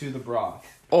it into the broth.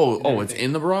 It's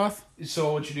in the broth?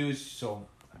 So what you do is,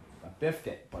 I biffed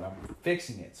it, but I'm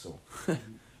fixing it, so...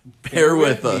 Bear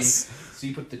with us. So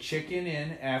you put the chicken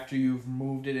in after you've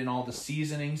moved it in all the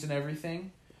seasonings and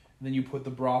everything. Then you put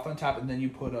the broth on top, and then you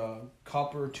put a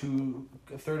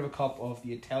third of a cup of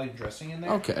the Italian dressing in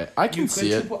there. Okay, I can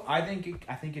see it. I think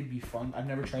it'd be fun. I've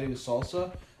never tried it with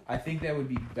salsa. I think that would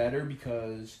be better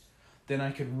because then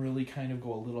I could really kind of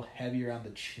go a little heavier on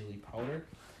the chili powder,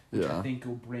 which I think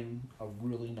will bring a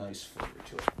really nice flavor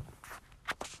to it.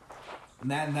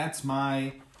 And that's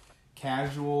my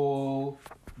casual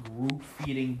group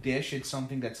feeding dish. It's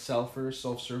something that's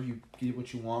self-serve. You get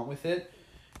what you want with it,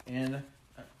 and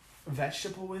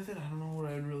vegetable with it. I don't know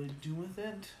what I'd really do with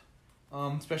it,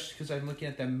 especially because I'm looking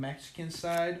at the Mexican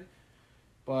side.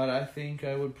 But I think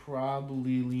I would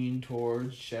probably lean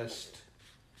towards just.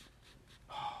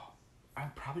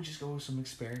 I'd probably just go with some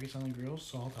asparagus on the grill,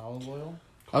 salt, olive oil.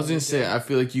 I was gonna say, I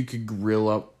feel like you could grill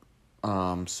up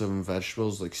some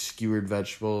vegetables, like skewered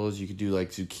vegetables. You could do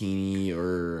like zucchini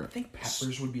or... I think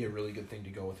peppers would be a really good thing to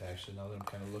go with, actually, now that I'm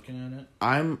kind of looking at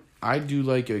it. I do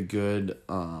like a good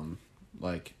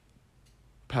like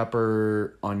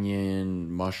pepper, onion,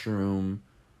 mushroom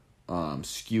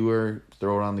skewer,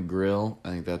 throw it on the grill. I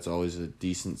think that's always a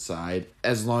decent side,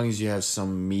 as long as you have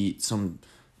some meat, some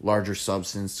larger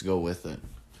substance to go with it.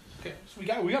 Okay, so we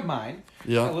got mine.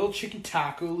 Yeah. A little chicken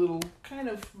taco, a little kind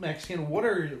of Mexican. What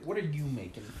are you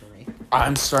making for me?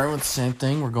 I'm starting with the same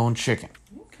thing. We're going chicken.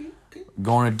 Okay.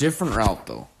 Going a different route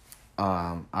though.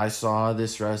 I saw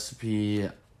this recipe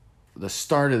the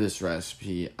start of this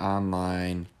recipe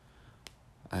online,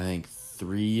 I think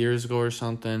 3 years ago or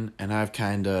something, and I've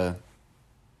kind of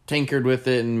tinkered with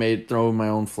it and thrown my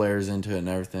own flares into it and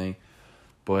everything.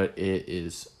 But it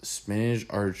is spinach,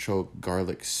 artichoke,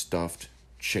 garlic stuffed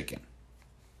chicken.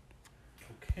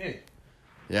 Okay.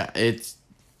 Yeah,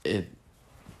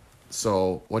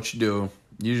 so what you do,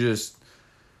 you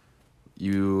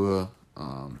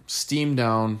steam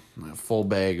down a full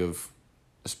bag of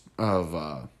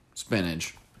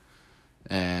spinach,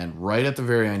 and right at the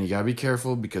very end, you gotta be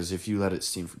careful because if you let it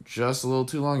steam for just a little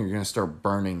too long, you're gonna start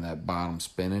burning that bottom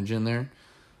spinach in there.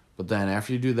 But then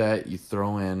after you do that, you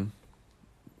throw in,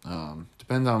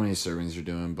 depends on how many servings you're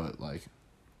doing, but like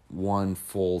 1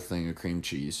 full thing of cream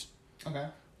cheese. Okay.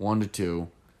 1 to 2.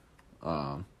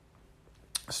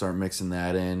 Start mixing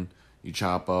that in. You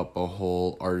chop up a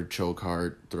whole artichoke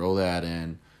heart, throw that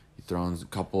in. You throw in a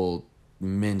couple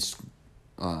minced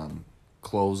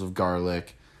cloves of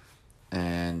garlic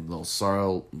and a little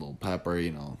salt, a little pepper,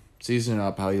 season it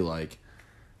up how you like.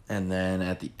 And then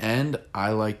at the end, I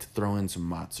like to throw in some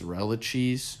mozzarella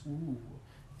cheese. Ooh.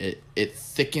 It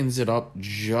thickens it up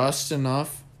just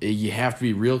enough. You have to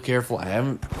be real careful. I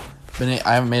haven't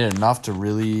made it enough to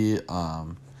really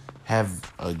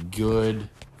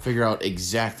figure out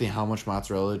exactly how much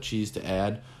mozzarella cheese to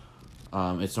add.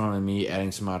 It's normally me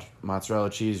adding some mozzarella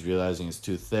cheese, realizing it's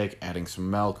too thick, adding some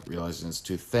milk, realizing it's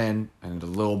too thin, and a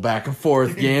little back and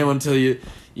forth game until you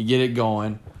get it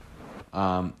going.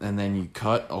 And then you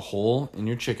cut a hole in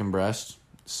your chicken breast,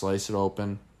 slice it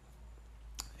open,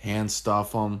 hand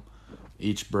stuff them,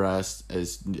 each breast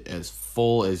as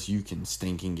full as you can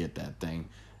stinking get that thing.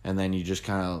 And then you just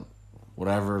kind of,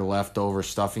 whatever leftover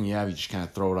stuffing you have, you just kind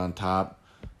of throw it on top,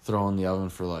 throw in the oven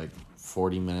for like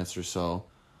 40 minutes or so.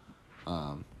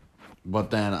 But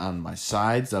then on my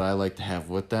sides that I like to have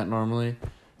with that normally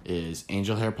is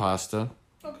angel hair pasta.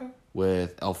 Okay.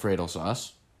 With Alfredo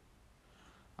sauce.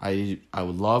 I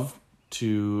would love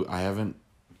to, I haven't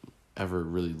ever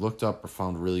really looked up or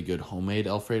found a really good homemade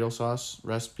Alfredo sauce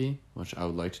recipe, which I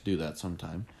would like to do that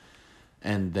sometime.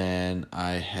 And then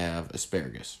I have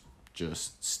asparagus,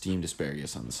 just steamed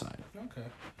asparagus on the side. Okay.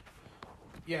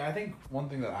 Yeah, I think one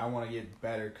thing that I want to get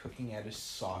better cooking at is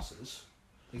sauces.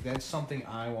 Like, that's something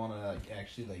I want to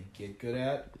actually get good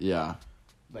at. Yeah.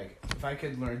 Like, if I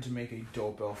could learn to make a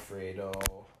dope Alfredo,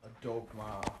 a dope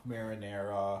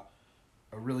marinara,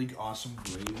 a really awesome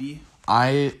gravy.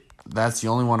 That's the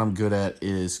only one I'm good at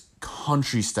is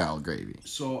country style gravy.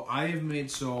 So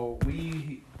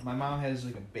my mom has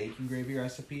like a bacon gravy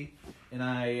recipe, and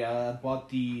I bought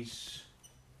these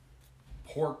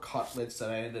pork cutlets that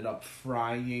I ended up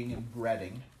frying and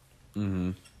breading.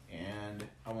 Mm-hmm. And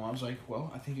my mom's like,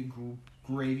 well, I think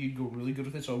gravy would go really good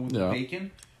with it. So I went with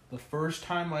bacon. The first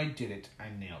time I did it, I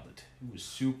nailed it. It was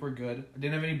super good. I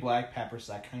didn't have any black pepper,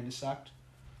 so that kind of sucked.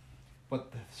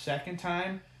 But the second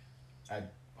time, I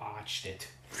botched it.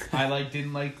 I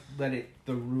didn't let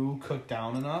the roux cook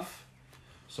down enough.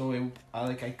 So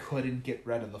I couldn't get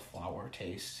rid of the flour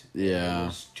taste. Yeah. It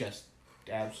was just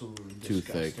absolutely too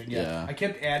disgusting. thick. Yeah. I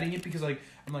kept adding it because I'm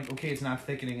like, okay, it's not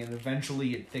thickening, and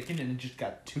eventually it thickened and it just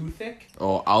got too thick.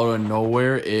 Oh, out of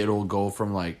nowhere, it'll go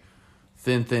from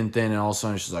thin, and all of a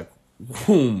sudden it's just like,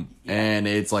 boom, and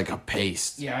it's like a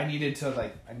paste. Yeah, I needed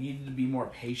to be more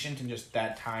patient, and just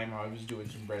that time I was doing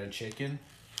some breaded chicken,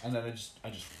 and then I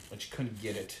just couldn't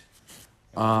get it.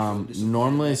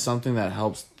 Normally something that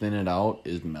helps thin it out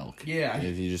is milk. Yeah.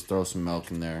 If you just throw some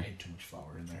milk in there. I had too much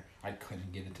flour in there. I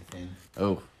couldn't get it to thin.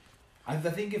 Oh. I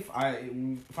think if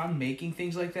I'm making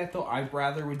things like that though, I'd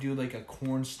rather would do a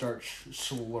cornstarch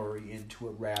slurry into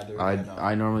it rather than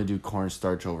I normally do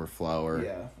cornstarch over flour.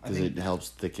 Yeah. Because it helps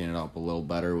thicken it up a little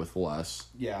better with less.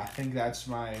 Yeah, I think that's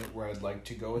where I'd like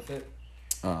to go with it.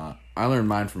 I learned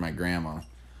mine from my grandma.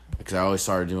 Because I always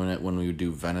started doing it when we would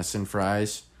do venison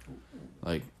fries.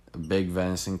 Like a big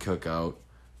venison cookout.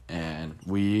 And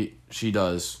she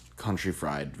does country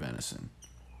fried venison.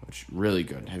 Which really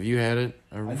good. Have you had it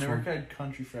ever before? I've never had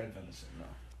country fried venison, no.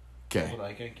 Okay. But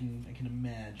I can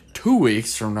imagine. 2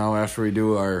 weeks from now, after we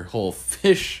do our whole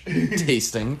fish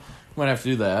tasting, we might have to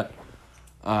do that.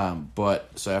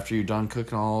 But so after you're done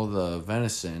cooking all the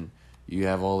venison, you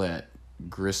have all that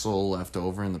gristle left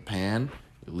over in the pan.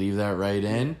 You leave that right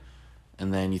in,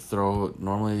 and then you throw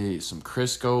normally some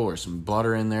Crisco or some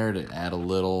butter in there to add a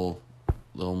little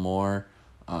more,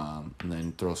 and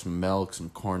then throw some milk, some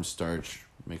cornstarch.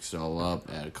 Mix it all up,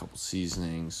 add a couple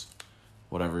seasonings,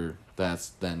 whatever. That's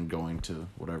then going to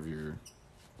whatever you're.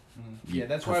 Yeah,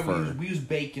 that's prefer. Why we use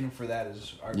bacon for that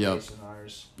as our base and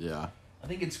ours. Yeah. I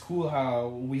think it's cool how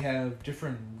we have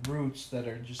different roots that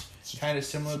are just kind of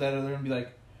similar that are going to be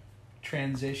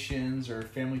transitions or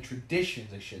family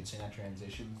traditions, I should say, not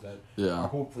transitions, that are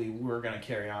hopefully we're going to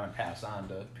carry on and pass on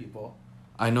to people.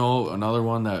 I know another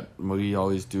one that we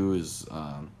always do is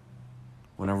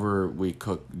whenever we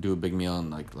do a big meal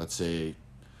on, like, let's say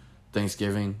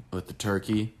Thanksgiving with the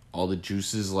turkey, all the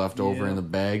juices left over in the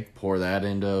bag, pour that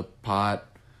into a pot,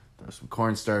 throw some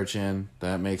cornstarch in,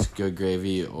 that makes good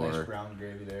gravy. Or nice brown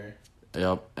gravy there.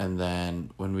 Yep, and then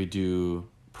when we do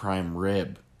prime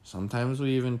rib, sometimes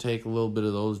we even take a little bit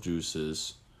of those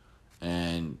juices,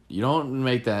 and you don't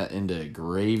make that into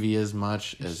gravy as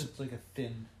much as... It's like a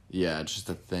thin... Yeah, just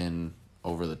a thin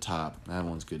over the top. That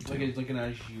one's good too. Like an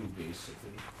au jus,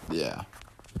 basically. Yeah.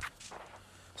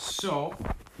 So,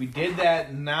 we did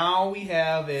that. Now we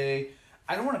have I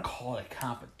don't want to call it a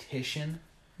competition.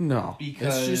 No.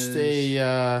 Because... It's just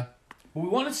a... But we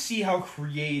want to see how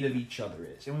creative each other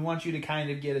is. And we want you to kind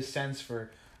of get a sense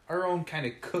for our own kind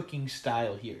of cooking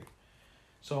style here.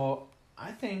 So,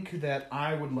 I think that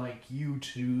I would like you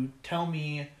to tell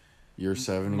me... Your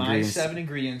 7 ingredients. My 7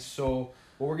 ingredients. So...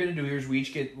 What we're going to do here is we're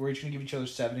each going to give each other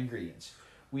 7 ingredients.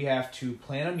 We have to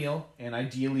plan a meal, and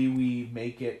ideally we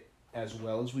make it as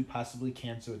well as we possibly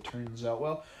can so it turns out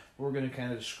well. We're going to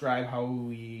kind of describe how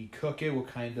we cook it, what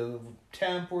kind of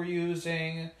temp we're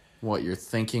using. What you're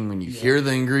thinking when you hear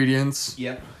the ingredients.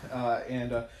 Yep.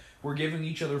 And we're giving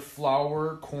each other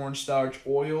flour, cornstarch,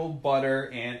 oil,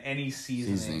 butter, and any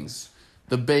seasonings.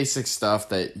 The basic stuff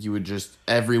that you would just...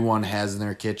 Everyone has in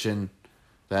their kitchen,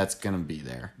 that's going to be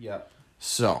there. Yep.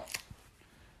 So,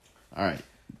 all right,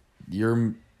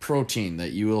 your protein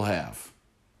that you will have,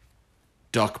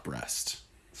 duck breast.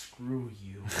 Screw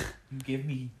you. You give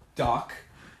me duck.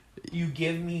 You're a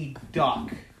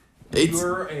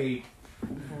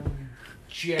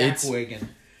jackwagon.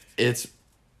 It's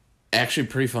actually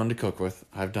pretty fun to cook with.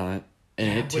 I've done it,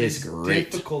 and it tastes great.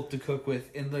 It's difficult to cook with,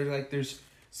 and there's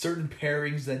certain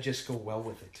pairings that just go well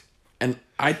with it. And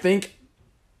I think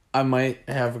I might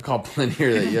have a couple in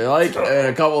here that you like, and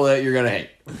a couple that you're gonna hate.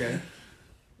 Okay.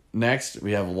 Next,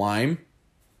 we have lime.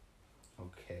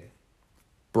 Okay.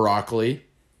 Broccoli.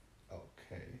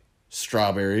 Okay.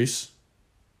 Strawberries.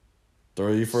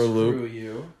 Throw you for a loop. Screw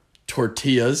you.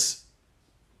 Tortillas.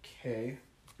 Okay.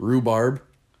 Rhubarb.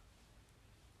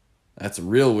 That's a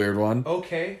real weird one.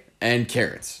 Okay. And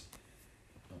carrots.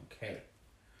 Okay.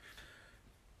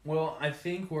 Well, I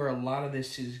think where a lot of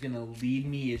this is going to lead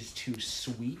me is too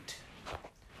sweet.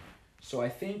 So I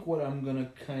think what I'm going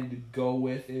to kind of go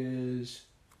with is...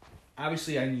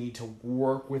 Obviously, I need to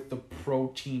work with the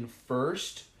protein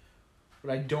first.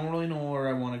 But I don't really know where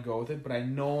I want to go with it. But I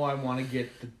know I want to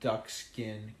get the duck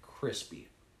skin crispy.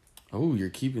 Oh, you're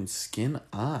keeping skin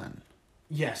on.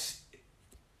 Yes.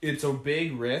 It's a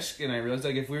big risk. And I realized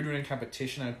like if we were doing a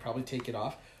competition, I'd probably take it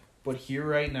off. But here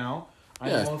right now... I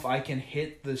don't know if I can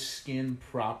hit the skin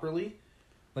properly.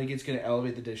 Like, it's going to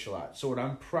elevate the dish a lot. So what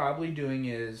I'm probably doing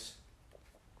is...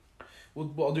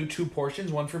 I'll do 2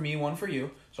 portions. One for me, one for you.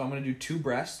 So I'm going to do 2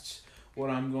 breasts. What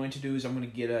I'm going to do is I'm going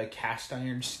to get a cast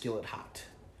iron skillet hot.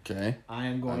 Okay. I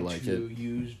am going to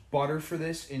use butter for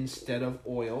this instead of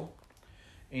oil.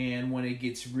 And when it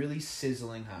gets really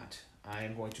sizzling hot, I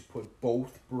am going to put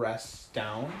both breasts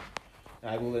down.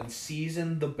 I will then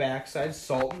season the backside,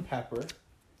 salt and pepper.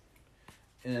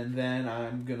 And then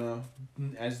I'm going to,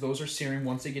 as those are searing,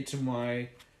 once they get to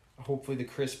hopefully the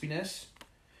crispiness,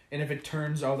 and if it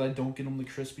turns out I don't get them the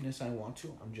crispiness I want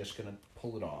to, I'm just going to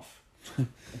pull it off.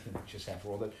 Just have to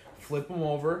roll that. Flip them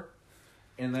over,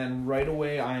 and then right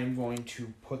away I'm going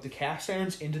to put the cast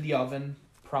irons into the oven,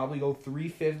 probably go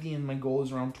 350, and my goal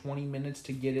is around 20 minutes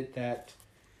to get it that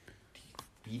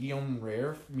medium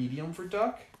for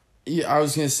duck. Yeah, I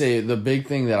was going to say, the big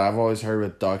thing that I've always heard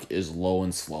with duck is low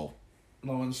and slow.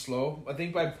 Low and slow. I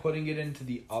think by putting it into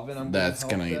the oven, that's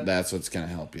what's gonna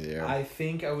help you there. I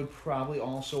think I would probably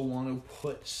also want to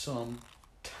put some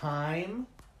thyme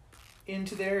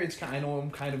into there. I know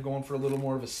I'm kind of going for a little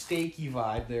more of a steaky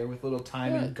vibe there with little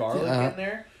thyme and garlic in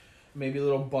there. Maybe a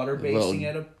little butter basting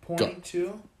at a point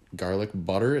too. Garlic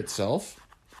butter itself.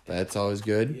 That's always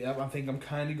good. Yeah, I think I'm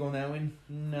kind of going that way.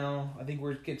 No, I think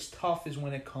where it gets tough is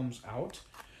when it comes out.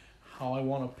 How I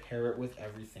want to pair it with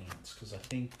everything else, because I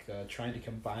think trying to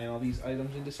combine all these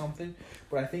items into something,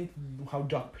 but I think how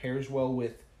duck pairs well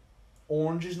with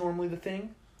orange is normally the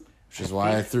thing. Which is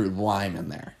why I threw lime in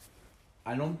there.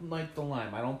 I don't like the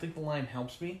lime. I don't think the lime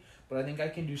helps me, but I think I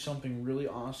can do something really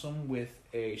awesome with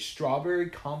a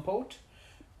strawberry compote,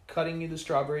 cutting the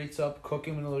strawberries up,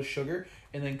 cooking with a little sugar,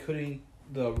 and then putting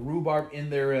the rhubarb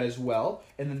in there as well,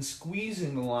 and then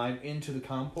squeezing the lime into the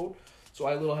compote. So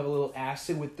I have a little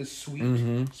acid with the sweet,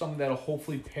 something that'll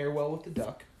hopefully pair well with the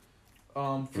duck.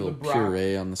 For the little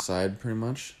puree on the side, pretty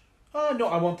much. No,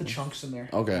 I want the chunks in there.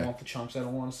 Okay. I want the chunks. I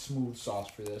don't want a smooth sauce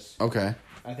for this. Okay.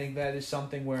 I think that is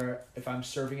something where if I'm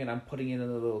serving it, I'm putting it in a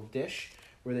little dish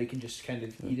where they can just kind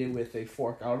of eat it with a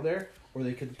fork out of there, or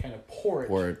they could kind of pour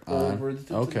it over to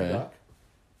the duck.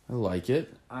 I like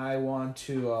it. I want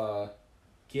to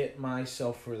get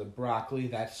myself for the broccoli.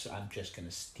 I'm just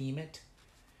gonna steam it.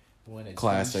 When it's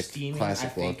classic steaming,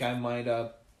 classic I think I might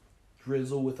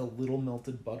drizzle with a little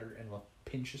melted butter and a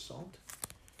pinch of salt.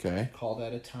 Okay. Call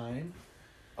that a time.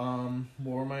 What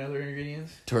were my other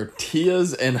ingredients?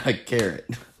 Tortillas and a carrot.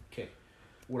 Okay.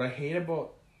 What I hate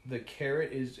about the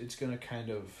carrot is it's gonna kind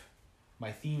of.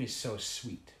 My theme is so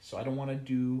sweet, so I don't want to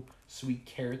do sweet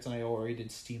carrots, and I already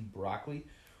did steamed broccoli.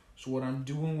 So what I'm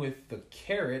doing with the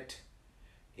carrot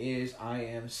is I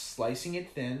am slicing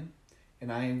it thin,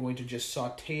 and I am going to just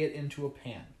saute it into a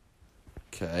pan.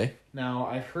 Okay. Now,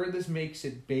 I've heard this makes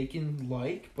it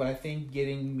bacon-like, but I think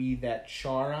getting me that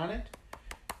char on it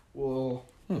will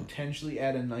potentially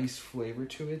add a nice flavor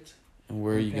to it. And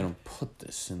where are you going to put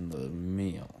this in the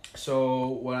meal? So,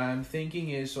 what I'm thinking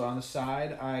is, on the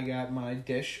side, I got my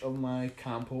dish of my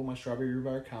compote, my strawberry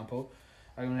rhubarb compote.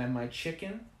 I'm going to have my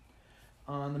chicken.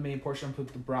 On the main portion, I'm going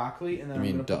to put the broccoli, and then I'm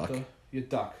going to put the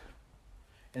duck.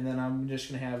 And then I'm just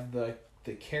going to have the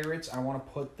carrots. I want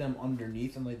to put them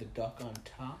underneath and lay the duck on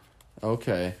top.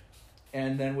 Okay.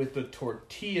 And then with the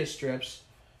tortilla strips,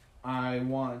 I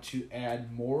want to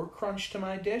add more crunch to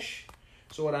my dish.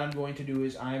 So what I'm going to do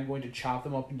is I'm going to chop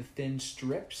them up into thin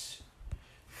strips,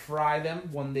 fry them.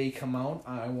 When they come out,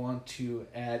 I want to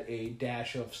add a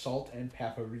dash of salt and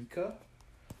paprika.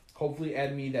 Hopefully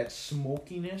add me that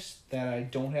smokiness that I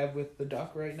don't have with the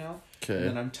duck right now. Okay. And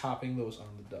then I'm topping those on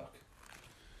the duck.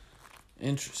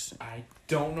 Interesting. I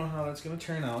don't know how that's going to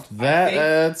turn out.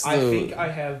 I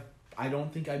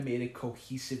don't think I made a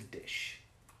cohesive dish.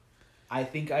 I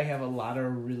think I have a lot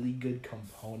of really good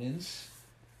components.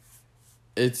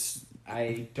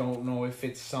 I don't know if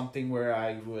it's something where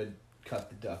I would cut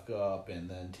the duck up and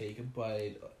then take a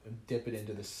bite and dip it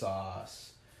into the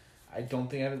sauce. I don't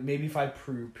think maybe if I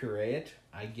puree it,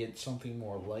 I get something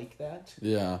more like that.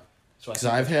 Yeah. So because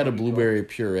I've had a blueberry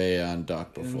puree on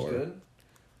duck before. It was good?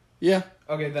 Yeah.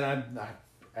 Okay, then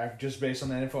I just based on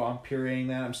that info, I'm pureeing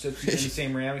that. I'm still using the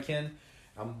same ramekin.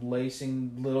 I'm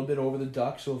lacing a little bit over the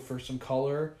duck, so for some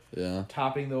color. Yeah.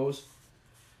 Topping those.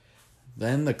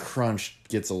 Then the crunch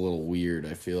gets a little weird,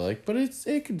 I feel like, but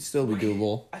it could still be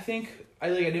doable. I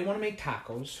didn't want to make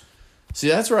tacos. See,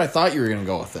 that's where I thought you were gonna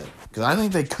go with it, because I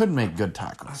think they could make good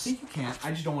tacos. I think you can.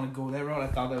 I just don't want to go that route. I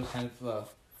thought that was kind of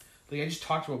I just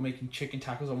talked about making chicken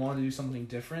tacos. I wanted to do something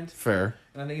different. Fair.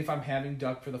 And I think if I'm having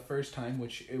duck for the first time,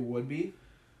 which it would be,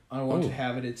 I want to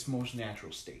have it its most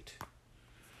natural state.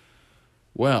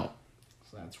 Well.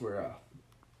 So that's where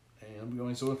I'm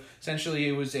going. So essentially,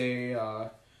 it was a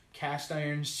cast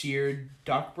iron seared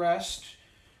duck breast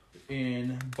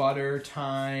in butter,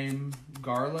 thyme,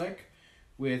 garlic,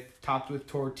 topped with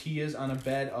tortillas on a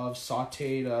bed of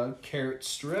sautéed carrot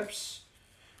strips,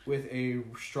 with a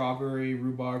strawberry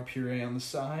rhubarb puree on the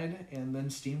side, and then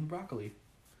steamed broccoli.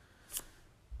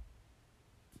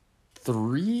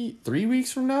 3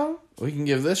 weeks from now, we can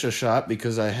give this a shot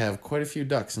because I have quite a few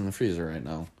ducks in the freezer right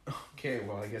now. Okay,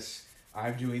 well, I guess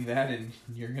I'm doing that, and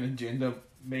you're going to end up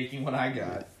making what I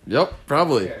got. Yep,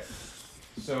 probably. Okay.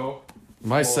 So...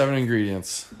 My 7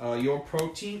 ingredients. Your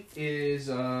protein is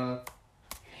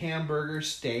hamburger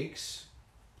steaks.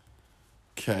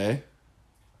 Okay.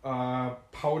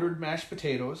 Powdered mashed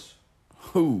potatoes.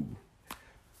 Ooh.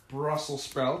 Brussels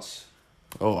sprouts.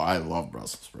 Oh, I love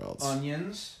Brussels sprouts.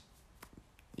 Onions.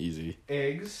 Easy.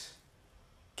 Eggs.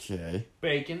 Okay.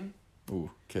 Bacon.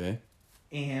 Ooh, okay.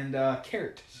 And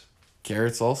carrots.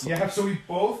 Carrots also? Yeah, so we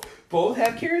both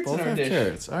have carrots in our dish.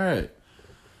 Carrots, alright.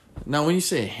 Now, when you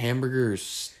say hamburger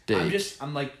steak... it's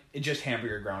just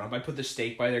hamburger ground up. I put the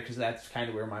steak by there because that's kind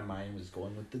of where my mind was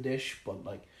going with the dish, but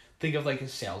think of a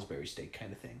Salisbury steak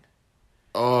kind of thing.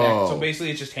 Oh. So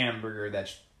basically it's just hamburger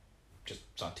that's just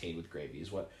sauteed with gravy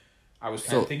is what I was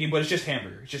kind of thinking, but it's just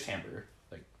hamburger. It's just hamburger.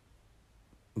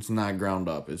 It's not ground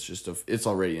up. It's just it's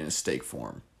already in a steak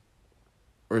form.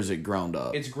 Or is it ground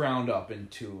up? It's ground up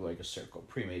into a circle,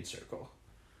 pre-made circle.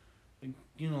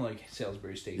 Like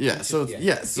Salisbury steak. Yeah, so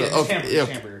okay.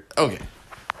 Hamburger. Okay.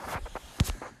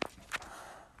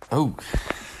 Oh,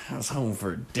 I was hoping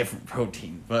for a different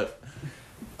protein, but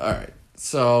all right.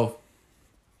 So,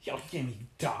 y'all give me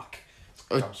duck.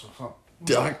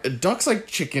 Duck's like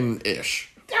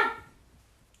chicken-ish.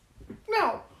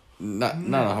 No. Not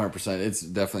 100%. It's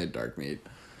definitely a dark meat.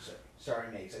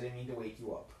 Sorry, mates. I didn't mean to wake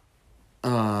you up.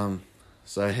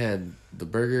 So I had the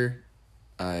burger.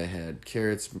 I had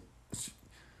carrots,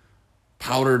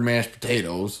 powdered mashed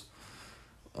potatoes,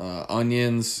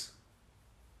 onions,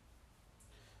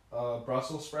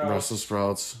 Brussels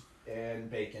sprouts, and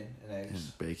bacon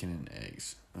and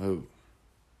eggs. Oh.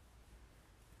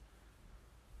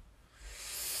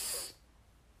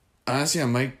 Honestly, I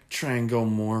might try and go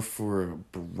more for a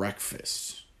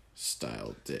breakfast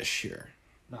style dish here.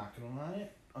 Not gonna lie,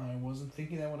 I wasn't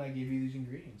thinking that when I gave you these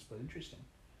ingredients, but interesting.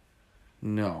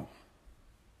 No.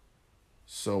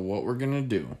 So what we're gonna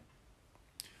do?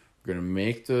 We're gonna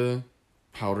make the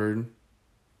powdered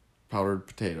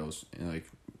potatoes and like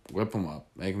whip them up,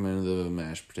 make them into the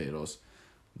mashed potatoes.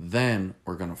 Then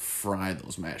we're gonna fry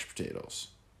those mashed potatoes.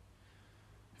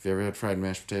 Have you ever had fried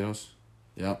mashed potatoes?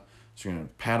 Yep. So you're going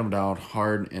to pat them down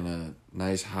hard in a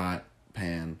nice hot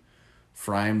pan,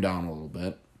 fry them down a little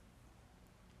bit.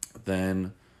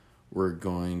 Then we're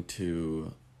going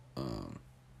to how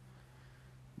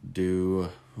do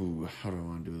I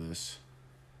want to do this?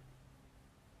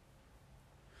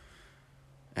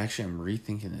 Actually, I'm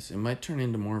rethinking this. It might turn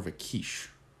into more of a quiche.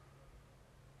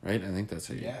 Right? I think that's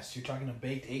how you... Yes, you're talking a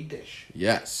baked egg dish.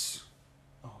 Yes.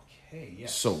 Okay,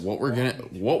 yes. So what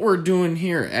we're doing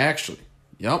here, actually...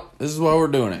 Yep, this is why we're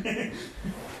doing it.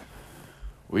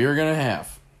 We're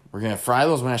gonna fry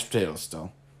those mashed potatoes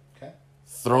still. Okay.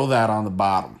 Throw that on the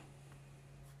bottom.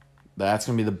 That's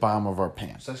gonna be the bottom of our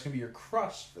pan. So that's gonna be your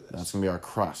crust for this. That's gonna be our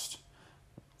crust.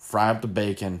 Fry up the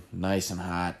bacon, nice and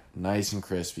hot, nice and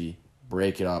crispy.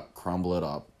 Break it up, crumble it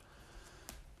up.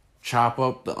 Chop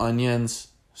up the onions,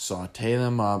 saute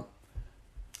them up.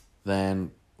 Then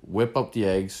whip up the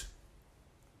eggs,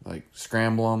 like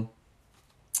scramble them.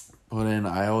 Put in,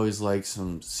 I always like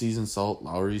some seasoned salt,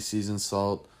 Lowry seasoned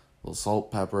salt, a little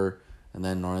salt, pepper, and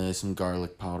then normally some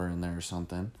garlic powder in there or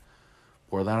something.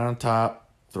 Pour that on top,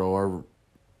 throw our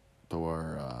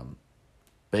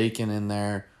bacon in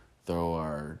there, throw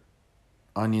our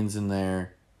onions in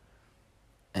there,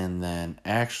 and then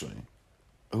actually,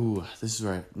 this is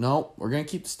right. No, we're going to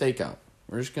keep the steak out.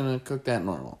 We're just going to cook that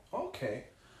normal. Okay.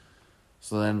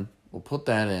 So then we'll put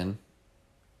that in.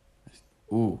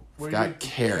 Got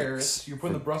carrots. You're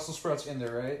putting the Brussels sprouts in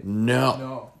there, right?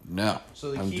 No.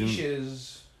 So the quiche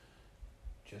is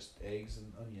just eggs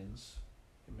and onions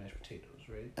and mashed potatoes,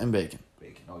 right? And bacon.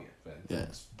 Oh, yeah.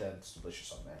 That's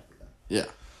delicious automatically then. Yeah.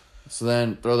 So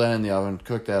then throw that in the oven,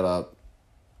 cook that up.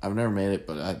 I've never made it,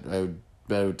 but I would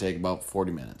bet it would take about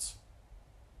 40 minutes.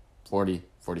 40,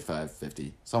 45,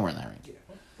 50, somewhere in that range.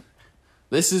 Yeah.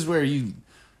 This is where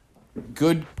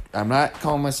I'm not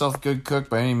calling myself a good cook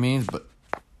by any means, but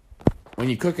when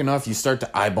you cook enough, you start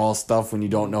to eyeball stuff when you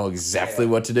don't know exactly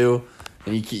what to do,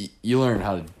 and you learn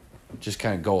how to just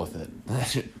kind of go with it.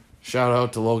 Shout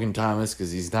out to Logan Thomas,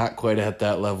 because he's not quite at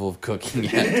that level of cooking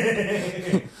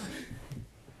yet.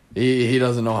 he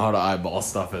doesn't know how to eyeball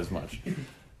stuff as much.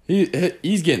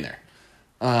 He's getting there.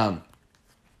 Then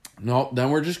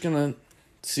we're just gonna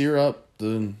sear up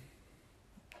the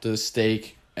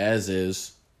steak as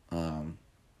is.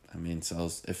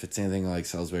 If it's anything like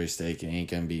Salisbury steak, it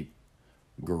ain't gonna be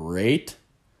great,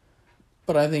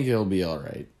 but I think it'll be all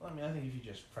right. Well, I think if you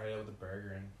just fry it with a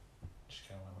burger and just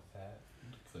kind of went with that.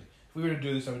 If we were to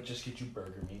do this, I would just get you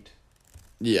burger meat.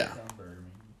 Yeah. Burger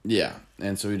meat. Yeah,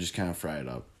 and so we just kind of fry it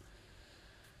up.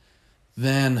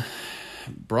 Then,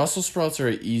 Brussels sprouts are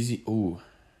easy.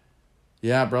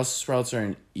 Brussels sprouts are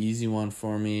an easy one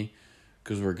for me,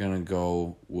 because we're gonna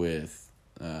go with.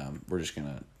 We're just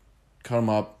gonna cut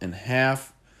them up in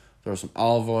half, throw some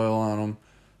olive oil on them,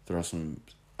 throw some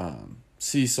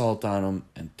sea salt on them,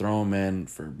 and throw them in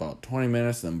for about 20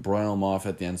 minutes, then broil them off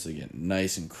at the end so they get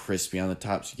nice and crispy on the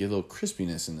top, so you get a little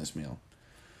crispiness in this meal.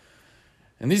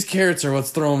 And these carrots are what's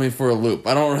throwing me for a loop.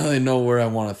 I don't really know where I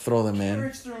want to throw them in.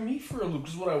 Carrots throw me for a loop,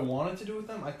 because what I wanted to do with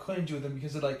them, I couldn't do with them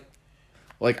because of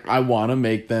I want to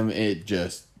make them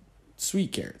just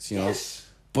sweet carrots, you know? Yes.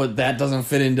 But that doesn't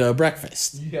fit into a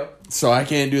breakfast. Yep. So I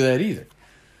can't do that either.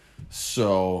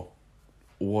 So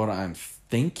what I'm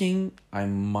thinking I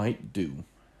might do...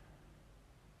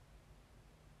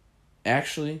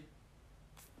 Actually...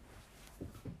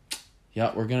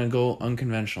 Yeah, we're going to go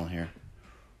unconventional here.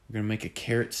 We're going to make a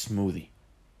carrot smoothie.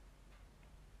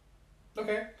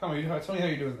 Okay. Tell me how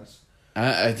you're doing this.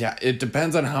 Yeah, it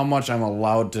depends on how much I'm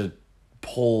allowed to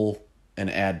pull and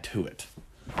add to it.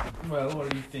 Well,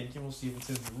 what are you thinking? We'll see if it's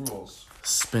in the rules.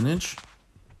 Spinach?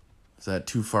 Is that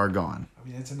too far gone?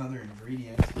 That's another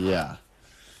ingredient. Yeah.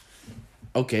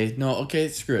 Okay,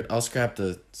 screw it. I'll scrap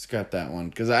that one.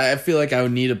 Because I feel like I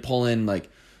would need to pull in,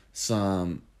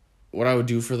 some... What I would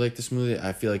do for, the smoothie,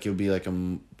 I feel like it would be, a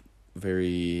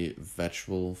very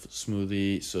vegetable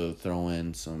smoothie. So throw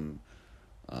in some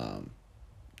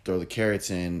throw the carrots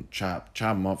in, chop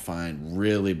them up fine,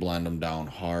 really blend them down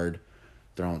hard.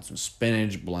 Throw in some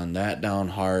spinach, blend that down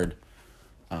hard.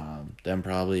 Then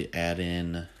probably add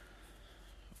in.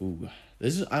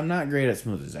 I'm not great at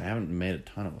smoothies. I haven't made a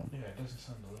ton of them. Yeah, it doesn't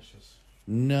sound delicious.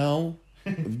 No,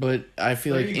 but I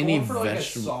feel like any vegetable. Like a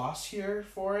sauce here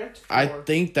for it? I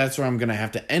think that's where I'm gonna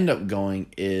have to end up going.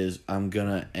 Is I'm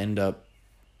gonna end up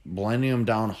blending them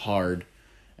down hard,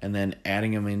 and then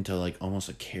adding them into like almost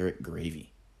a carrot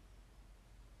gravy,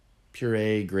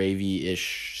 puree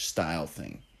gravy-ish style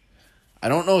thing. I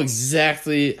don't know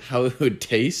exactly how it would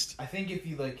taste. I think if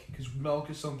you because milk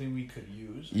is something we could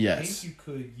use. Yes. I think you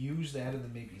could use that and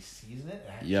then maybe season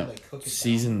it. Cook it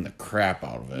season down. the crap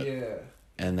out of it. Yeah.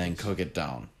 And then cook it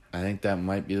down. I think that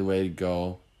might be the way to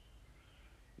go.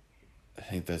 I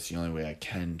think that's the only way I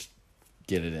can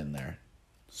get it in there.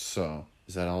 So,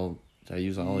 is that all? Did I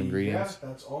use all ingredients? Yeah,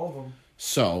 that's all of them.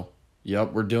 So,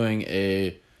 yep, we're doing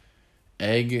a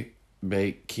egg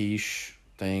baked quiche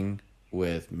thing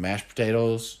with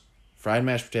fried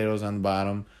mashed potatoes on the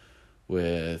bottom,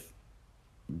 with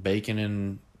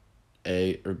bacon,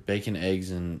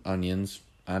 eggs, and onions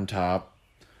on top,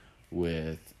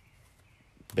 with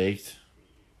baked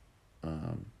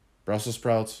Brussels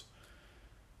sprouts,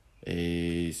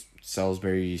 a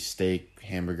Salisbury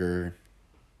hamburger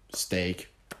steak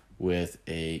with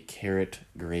a carrot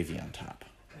gravy on top.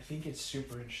 I think it's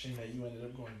super interesting that you ended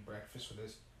up going breakfast for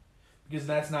this, because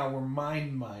that's not where my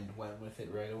mind went with it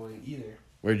right away either.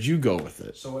 Where'd you go with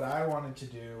it? So what I wanted to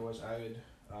do was I would,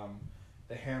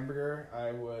 the hamburger,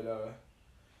 I would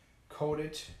coat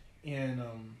it in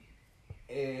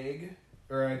egg,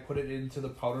 or I'd put it into the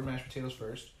powdered mashed potatoes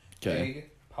first. Okay. Egg,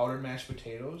 powdered mashed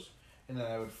potatoes, and then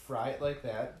I would fry it like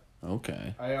that.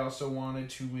 Okay. I also wanted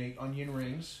to make onion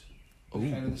rings. Ooh.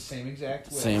 Kind of the same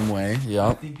exact way. Same way, I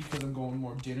yep. think because I'm going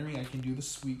more dinnery, I can do the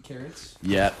sweet carrots.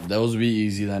 Yeah, those would be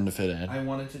easy then to fit in. I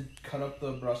wanted to cut up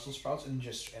the Brussels sprouts and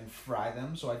fry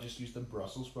them, so I just used the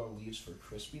Brussels sprout leaves for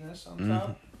crispiness on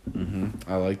top.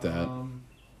 I like that. And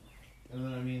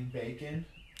then bacon.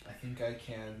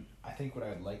 I think what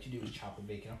I'd like to do is chop the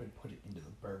bacon up and put it into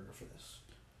the burger for this.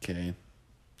 Okay.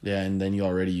 Yeah, and then you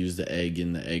already use the egg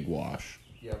in the egg wash.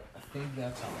 Yep, I think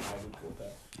that's how I would go with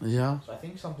that. Yeah. So I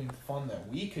think something fun that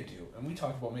we could do, and we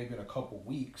talked about maybe in a couple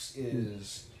weeks,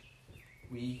 is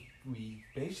we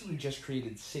basically just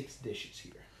created 6 dishes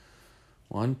here.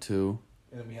 1, 2,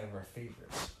 And then we have our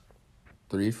favorites.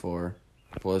 3, 4,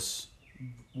 plus.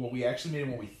 What we actually made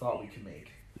and what we thought we could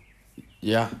make.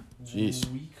 Yeah. Jeez.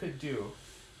 What we could do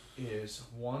is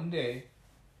one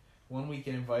week,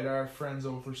 invite our friends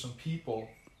over, some people,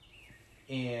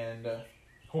 and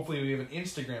hopefully we have an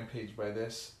Instagram page by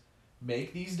this.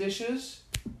 Make these dishes,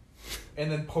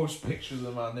 and then post pictures of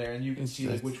them on there, and you can see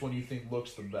which one you think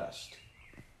looks the best.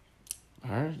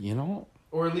 Alright,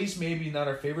 or at least maybe not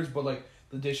our favorites, but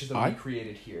the dishes that we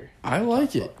created here. I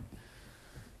like it.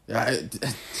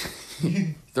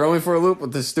 Throw me for a loop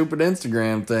with this stupid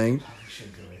Instagram thing. We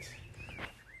should do it.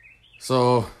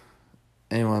 So,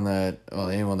 anyone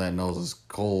that knows us,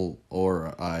 Cole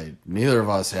or I, neither of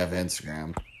us have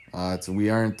Instagram. We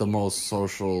aren't the most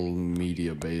social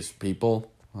media based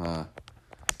people.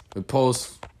 We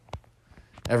post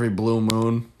every blue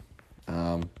moon.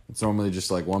 It's normally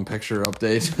just one picture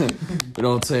update. We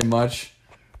don't say much.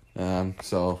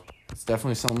 So it's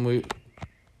definitely something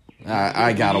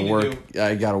I gotta work.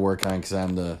 I gotta work on because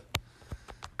I'm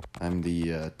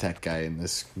the tech guy in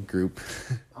this group.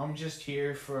 I'm just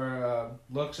here for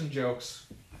looks and jokes.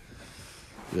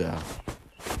 Yeah.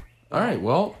 All right.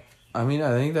 Well, I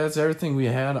think that's everything we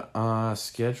had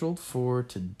scheduled for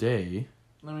today.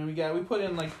 We put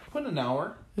in an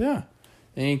hour. Yeah.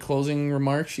 Any closing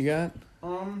remarks you got?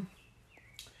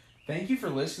 Thank you for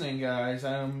listening, guys.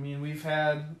 We've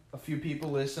had a few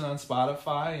people listen on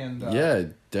Spotify, and yeah,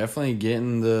 definitely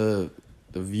getting the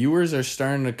viewers are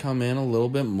starting to come in a little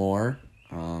bit more.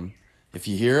 If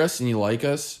you hear us and you like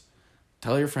us,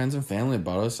 tell your friends and family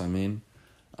about us.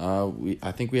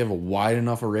 I think we have a wide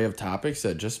enough array of topics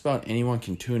that just about anyone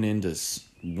can tune into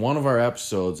one of our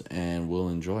episodes and will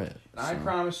enjoy it. So. I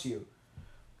promise you,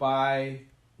 by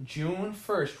June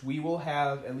 1st, we will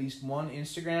have at least one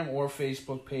Instagram or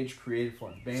Facebook page created for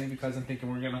him. Mainly because I'm thinking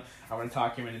I'm gonna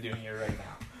talk him into doing it right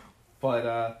now.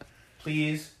 But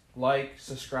please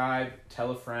subscribe, tell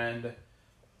a friend.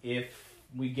 If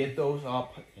we get those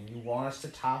up and you want us to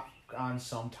talk on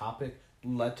some topic,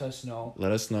 let us know.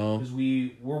 Let us know. Because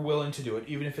we're willing to do it.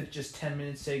 Even if it's just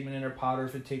 10-minute segment in our pod, or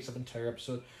if it takes up an entire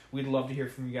episode. We'd love to hear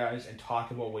from you guys and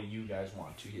talk about what you guys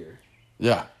want to hear.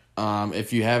 Yeah.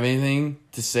 If you have anything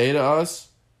to say to us,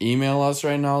 email us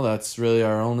right now. That's really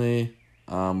our only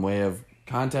way of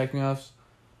contacting us,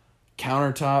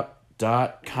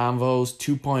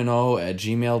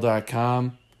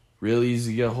 countertop.convos2.0@gmail.com. Real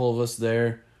easy to get a hold of us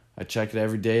there. I check it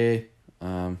every day.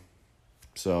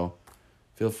 So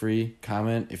feel free,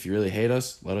 comment. If you really hate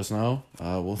us, let us know.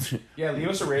 We'll leave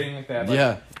us a rating like that.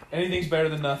 yeah. Anything's better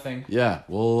than nothing. Yeah,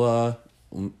 we'll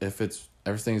if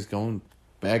everything's going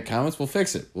bad comments, we'll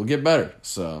fix it. We'll get better.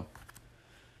 So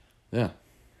yeah.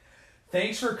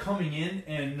 Thanks for coming in,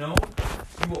 and know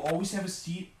you will always have a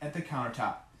seat at the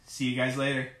countertop. See you guys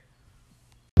later.